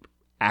about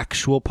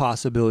actual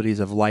possibilities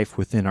of life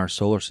within our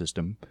solar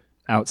system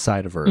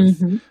outside of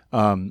Earth.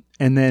 And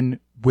then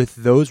with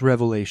those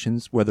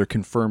revelations, whether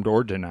confirmed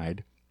or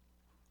denied,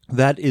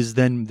 that is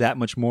then that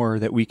much more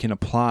that we can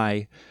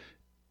apply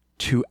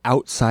to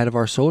outside of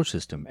our solar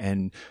system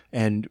and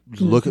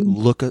look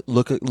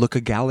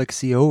a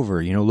galaxy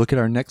over, look at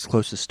our next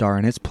closest star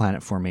and its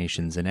planet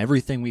formations and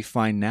everything we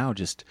find now.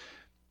 Just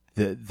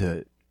there's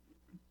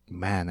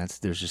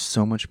just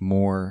so much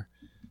more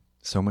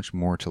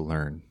to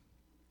learn.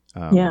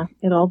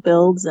 It all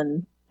builds,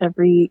 and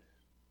every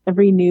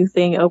new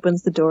thing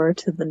opens the door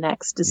to the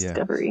next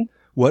discovery.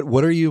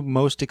 What are you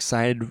most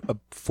excited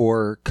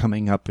for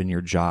coming up in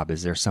your job?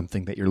 Is there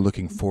something that you're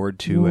looking forward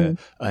to,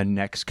 a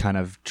next kind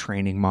of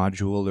training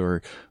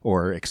module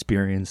or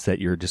experience that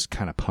you're just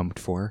kind of pumped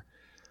for?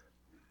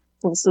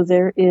 Well, so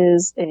there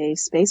is a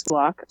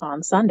spacewalk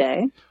on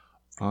Sunday.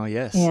 Oh,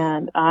 yes.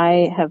 And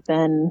I have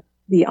been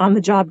the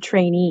on-the-job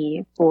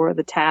trainee for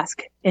the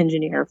task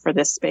engineer for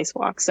this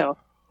spacewalk. So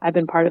I've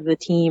been part of the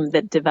team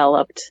that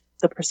developed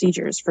the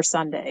procedures for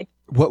Sunday.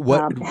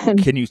 What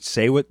can you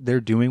say what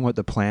they're doing, what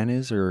the plan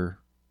is, or?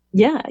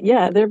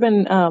 Yeah. There've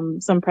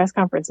been some press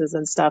conferences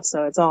and stuff,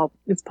 so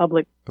it's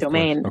public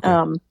domain.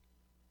 Okay.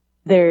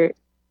 They're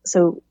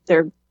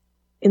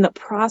in the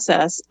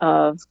process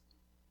of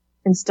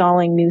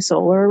installing new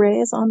solar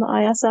arrays on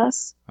the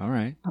ISS. All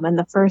right. And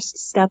the first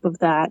step of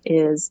that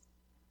is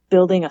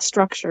building a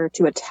structure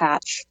to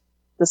attach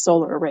the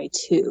solar array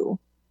to.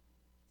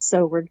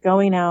 So we're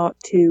going out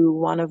to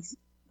one of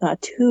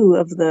two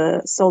of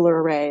the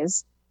solar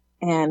arrays,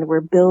 and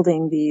we're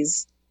building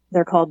these.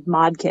 They're called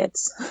mod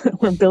kits.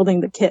 We're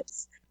building the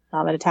kits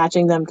and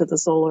attaching them to the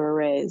solar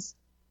arrays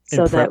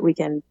so that we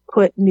can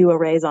put new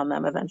arrays on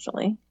them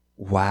eventually.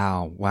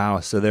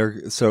 Wow.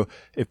 So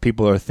if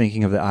people are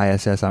thinking of the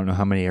ISS, I don't know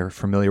how many are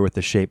familiar with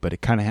the shape, but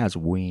it kind of has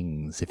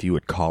wings, if you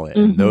would call it.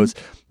 And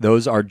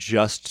those are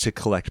just to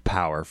collect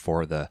power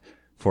for the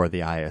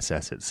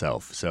ISS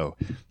itself. So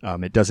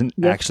it doesn't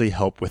actually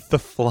help with the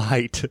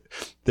flight.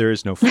 There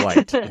is no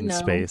flight in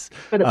space.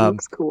 But it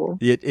looks cool.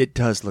 It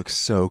does look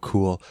so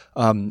cool.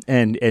 And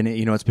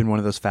it's been one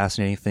of those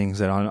fascinating things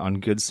that on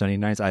good sunny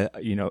nights,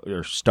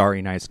 or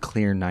starry nights,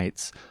 clear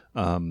nights,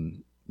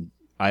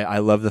 I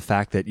love the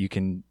fact that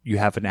you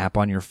have an app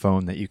on your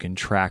phone that you can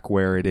track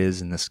where it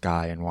is in the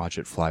sky and watch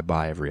it fly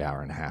by every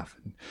hour and a half.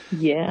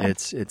 Yeah.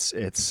 It's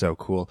so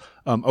cool.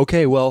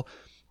 Okay, well,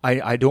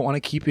 I don't want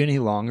to keep you any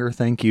longer.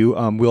 Thank you.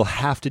 We'll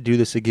have to do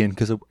this again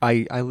because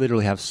I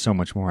literally have so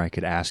much more I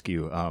could ask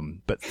you.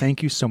 But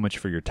thank you so much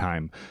for your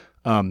time.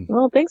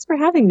 Well, thanks for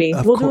having me.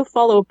 We'll do a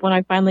follow-up when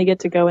I finally get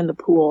to go in the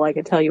pool. I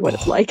can tell you what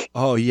it's like.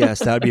 Oh, yes,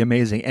 that would be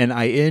amazing. And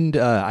I end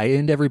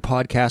every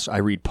podcast, I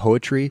read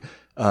poetry.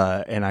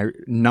 And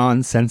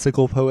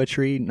nonsensical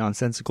poetry,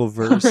 nonsensical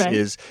verse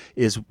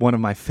is one of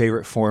my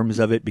favorite forms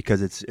of it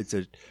because it's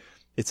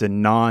a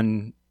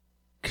non-confined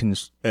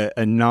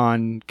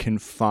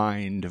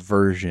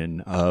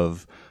version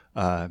of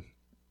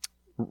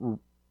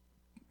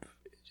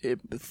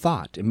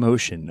thought,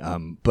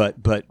 emotion, but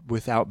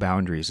without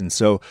boundaries. And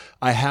so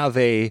I have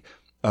a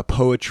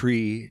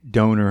poetry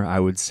donor, I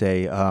would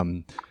say,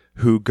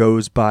 who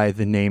goes by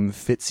the name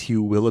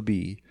Fitzhugh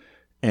Willoughby,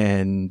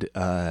 and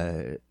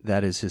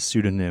that is his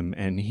pseudonym,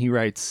 and he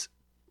writes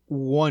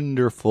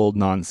wonderful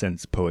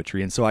nonsense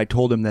poetry. And so I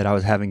told him that I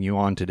was having you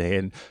on today,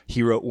 and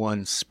he wrote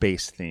one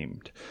space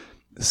themed.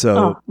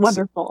 So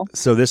wonderful.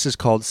 So this is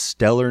called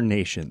Stellar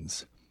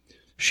Nations.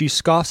 She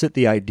scoffs at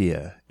the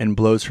idea and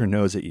blows her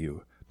nose at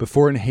you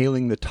before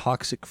inhaling the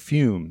toxic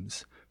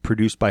fumes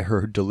produced by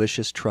her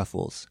delicious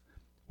truffles.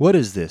 What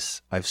is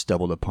this I've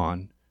stumbled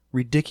upon?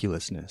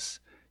 Ridiculousness,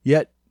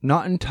 yet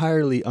not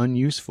entirely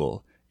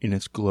unuseful in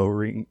its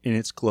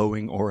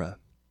glowing aura.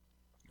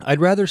 I'd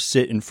rather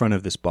sit in front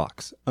of this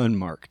box,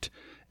 unmarked,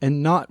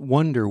 and not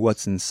wonder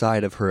what's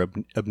inside of her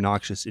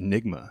obnoxious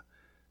enigma,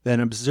 than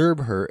observe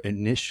her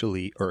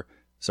intently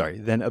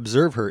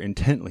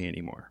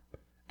anymore.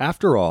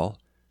 After all,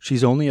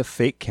 she's only a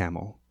fake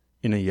camel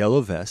in a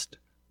yellow vest,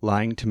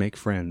 lying to make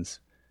friends,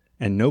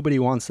 and nobody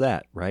wants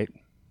that, right?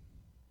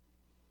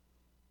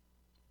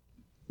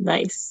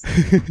 Nice.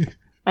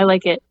 I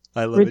like it.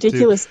 I love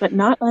ridiculous, it too. But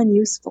not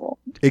unuseful.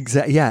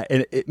 Exactly. Yeah,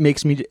 and it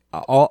makes me.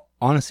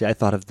 Honestly, I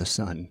thought of the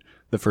sun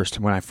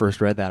when I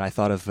first read that. I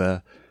thought of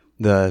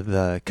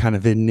the kind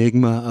of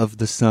enigma of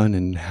the sun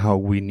and how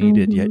we need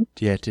it.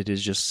 Yet it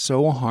is just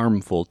so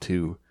harmful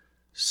to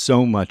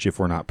so much if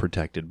we're not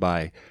protected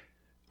by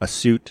a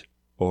suit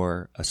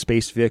or a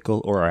space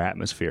vehicle or our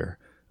atmosphere.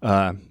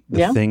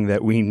 The thing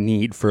that we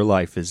need for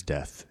life is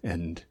death,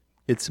 and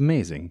it's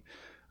amazing.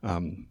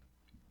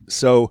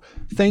 So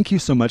thank you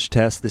so much,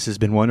 Tess. This has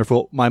been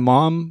wonderful. My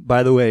mom,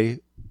 by the way,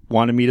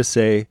 wanted me to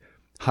say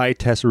hi,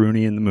 Tess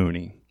Rooney in the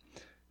Mooney.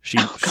 She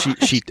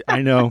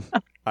I know.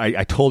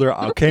 I told her,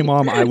 okay,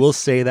 Mom, I will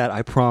say that.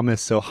 I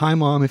promise. So hi,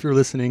 Mom, if you're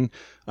listening.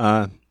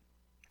 I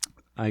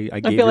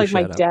feel like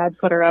my dad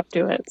put her up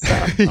to it. So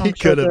he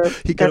could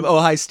have. Oh,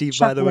 hi, Steve,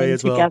 by the way,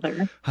 as well.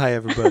 Together. Hi,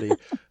 everybody.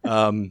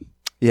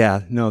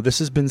 Yeah, no, this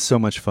has been so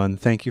much fun.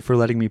 Thank you for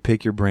letting me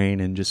pick your brain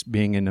and just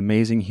being an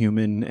amazing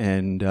human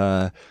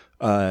and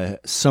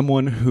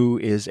someone who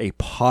is a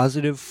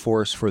positive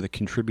force for the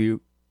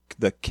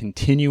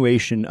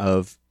continuation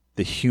of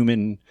the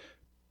human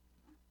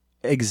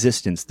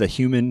existence, the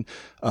human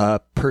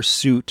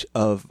pursuit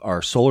of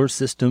our solar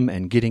system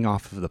and getting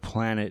off of the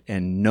planet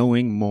and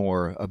knowing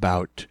more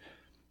about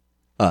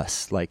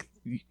us. Like,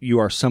 you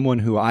are someone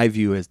who I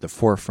view as the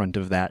forefront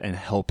of that and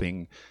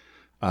helping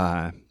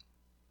us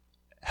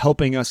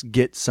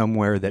get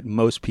somewhere that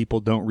most people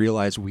don't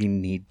realize we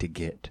need to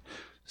get.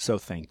 So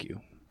thank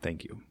you.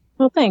 Thank you.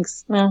 Well,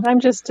 thanks. No, I'm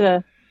just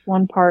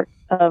one part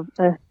of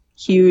a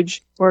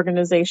huge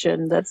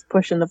organization that's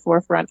pushing the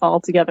forefront all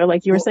together.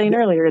 Like you were saying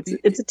earlier,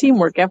 it's a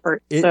teamwork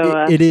effort.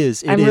 It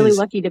is. I'm really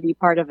lucky to be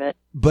part of it.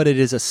 But it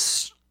is a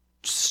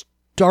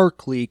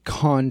starkly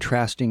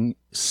contrasting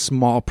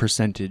small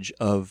percentage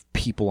of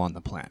people on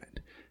the planet.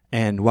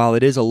 And while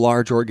it is a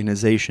large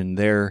organization,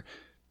 there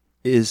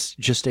is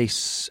just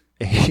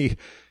the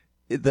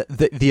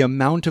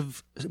amount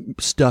of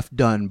stuff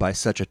done by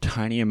such a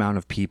tiny amount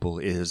of people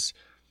is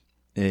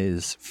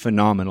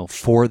phenomenal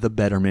for the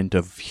betterment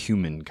of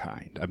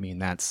humankind. I mean,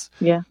 that's,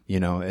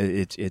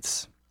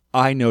 it's,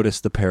 I notice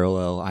the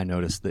parallel. I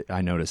notice it.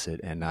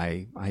 And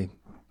I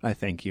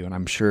thank you. And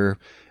I'm sure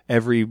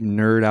every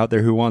nerd out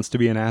there who wants to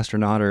be an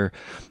astronaut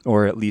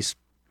or at least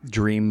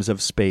dreams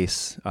of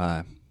space,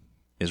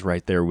 is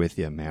right there with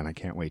you, man. I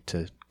can't wait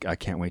to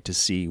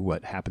see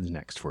what happens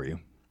next for you.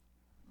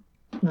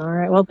 All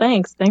right. Well,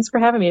 thanks. Thanks for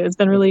having me. It's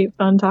been really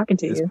fun talking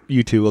to you.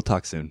 You too. We'll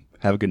talk soon.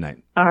 Have a good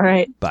night. All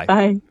right. Bye.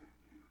 Bye.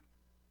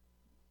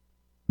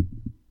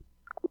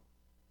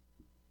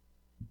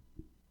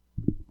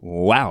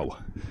 Wow.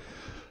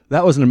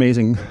 That was an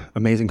amazing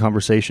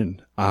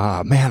conversation.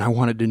 Man, I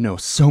wanted to know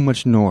so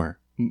much more.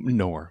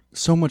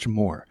 So much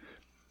more.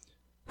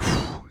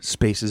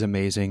 Space is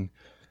amazing.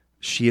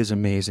 She is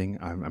amazing.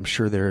 I'm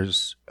sure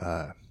there's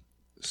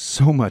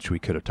so much we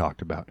could have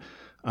talked about.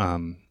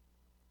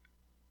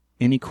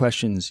 Any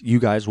questions you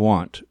guys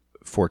want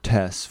for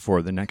Tess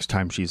for the next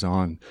time she's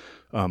on,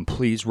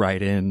 please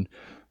write in.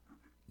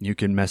 You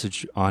can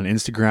message on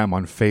Instagram,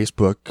 on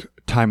Facebook,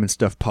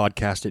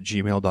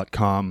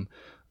 timeandstuffpodcast@gmail.com.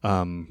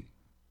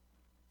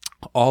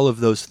 All of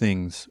those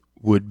things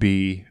would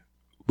be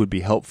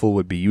helpful,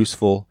 would be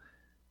useful.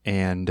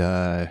 And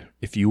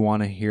if you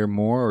want to hear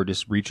more or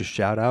just reach a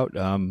shout out,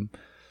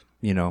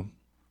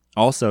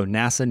 also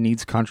NASA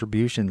needs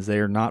contributions. They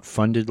are not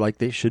funded like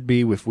they should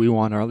be. If we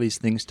want all these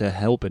things to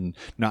help and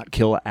not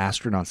kill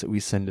astronauts that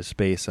we send to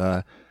space,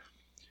 help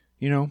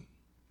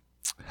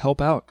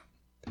out.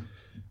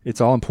 It's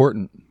all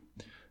important.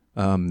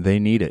 They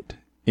need it.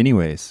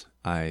 Anyways,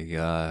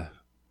 I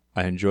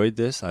enjoyed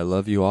this. I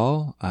love you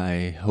all.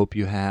 I hope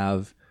you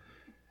have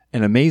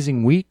an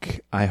amazing week.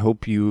 I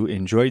hope you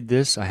enjoyed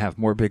this. I have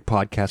more big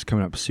podcasts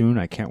coming up soon.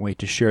 I can't wait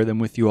to share them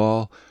with you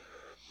all.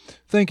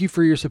 Thank you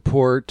for your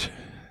support,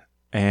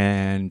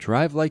 and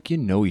drive like you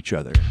know each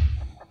other.